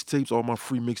my mixtapes, all my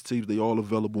free mixtapes, they all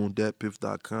available on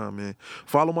datpiff.com, man.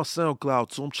 Follow my SoundCloud,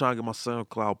 too. I'm trying to get my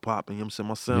SoundCloud popping. You know what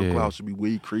I'm saying? My SoundCloud Yeah. should be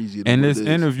way crazier than And what this it is.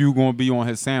 interview going to be on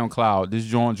his SoundCloud. This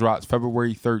joint drops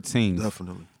February 13th.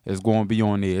 Definitely. It's going to be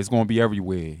on there. It's going to be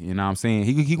everywhere. You know what I'm saying?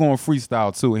 He going to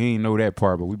freestyle too. He ain't know that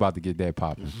part, but we about to get that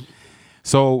popping. Mm-hmm.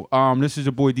 So this is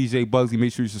your boy DJ Bugsy.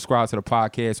 Make sure you subscribe to the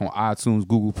podcast on iTunes,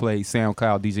 Google Play,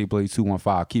 SoundCloud, DJ Blade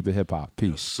 215. Keep it hip hop.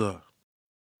 Yes, Peace. sir.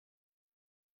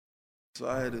 So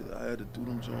I had to do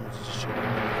them joints and shit.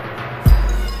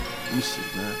 Let me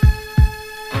see,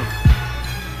 man.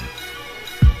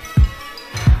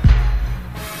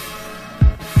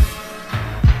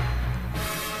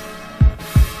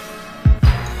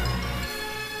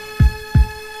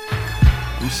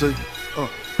 Let me see.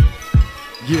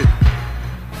 Yeah.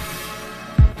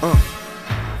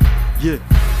 Yeah.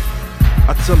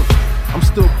 I tell him, I'm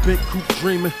still bent coupe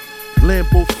dreaming.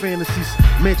 Lambo fantasies,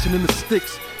 mansion in the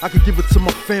sticks. I could give it to my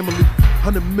family.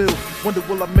 100 mil, wonder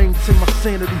will I maintain my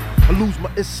sanity? I lose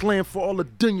my Islam for all the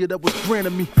dunya that was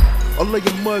granted me. I lay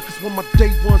in mud cause when my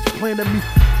day ones planning me,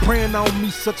 praying I don't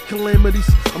meet such calamities.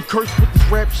 I'm cursed with this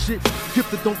rap shit,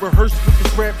 gifted don't rehearse with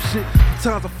this rap shit.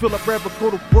 Sometimes I feel I'd rather go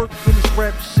to work than this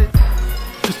rap shit.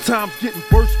 Cause time's getting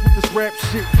worse with this rap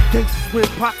shit. Gangsters wearing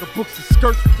pocketbooks and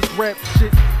skirts with this rap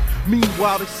shit.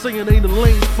 Meanwhile, they saying ain't a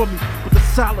lane for me, but the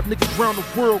solid niggas round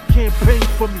the world campaign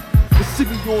for me. They see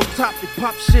me on top, they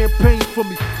pop champagne for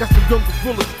me. Got some young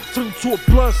gorillas turn to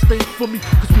a blood stain for me,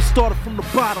 cause we started from the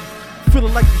bottom.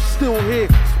 Feeling like you still here.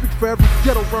 Speak for every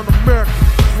ghetto around America.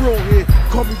 It's real here.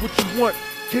 Call me what you want.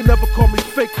 Can't never call me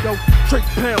fake though. Trey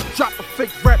Pound, drop a fake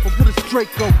rapper with his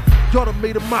Draco. Y'all done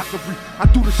made a mockery. I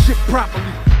do the shit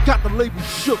properly. Got the label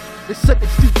shook. They said they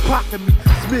see pocking me.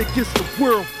 It's me against the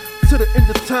world. To the end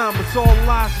of time, it's all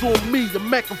lies on me. A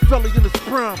Machiavelli in his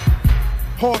prime.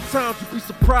 Hard times, you be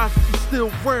surprised if you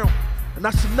still round. And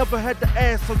I should never had to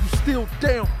ask, are you still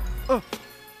down?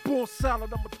 Born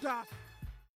solid, I'ma die.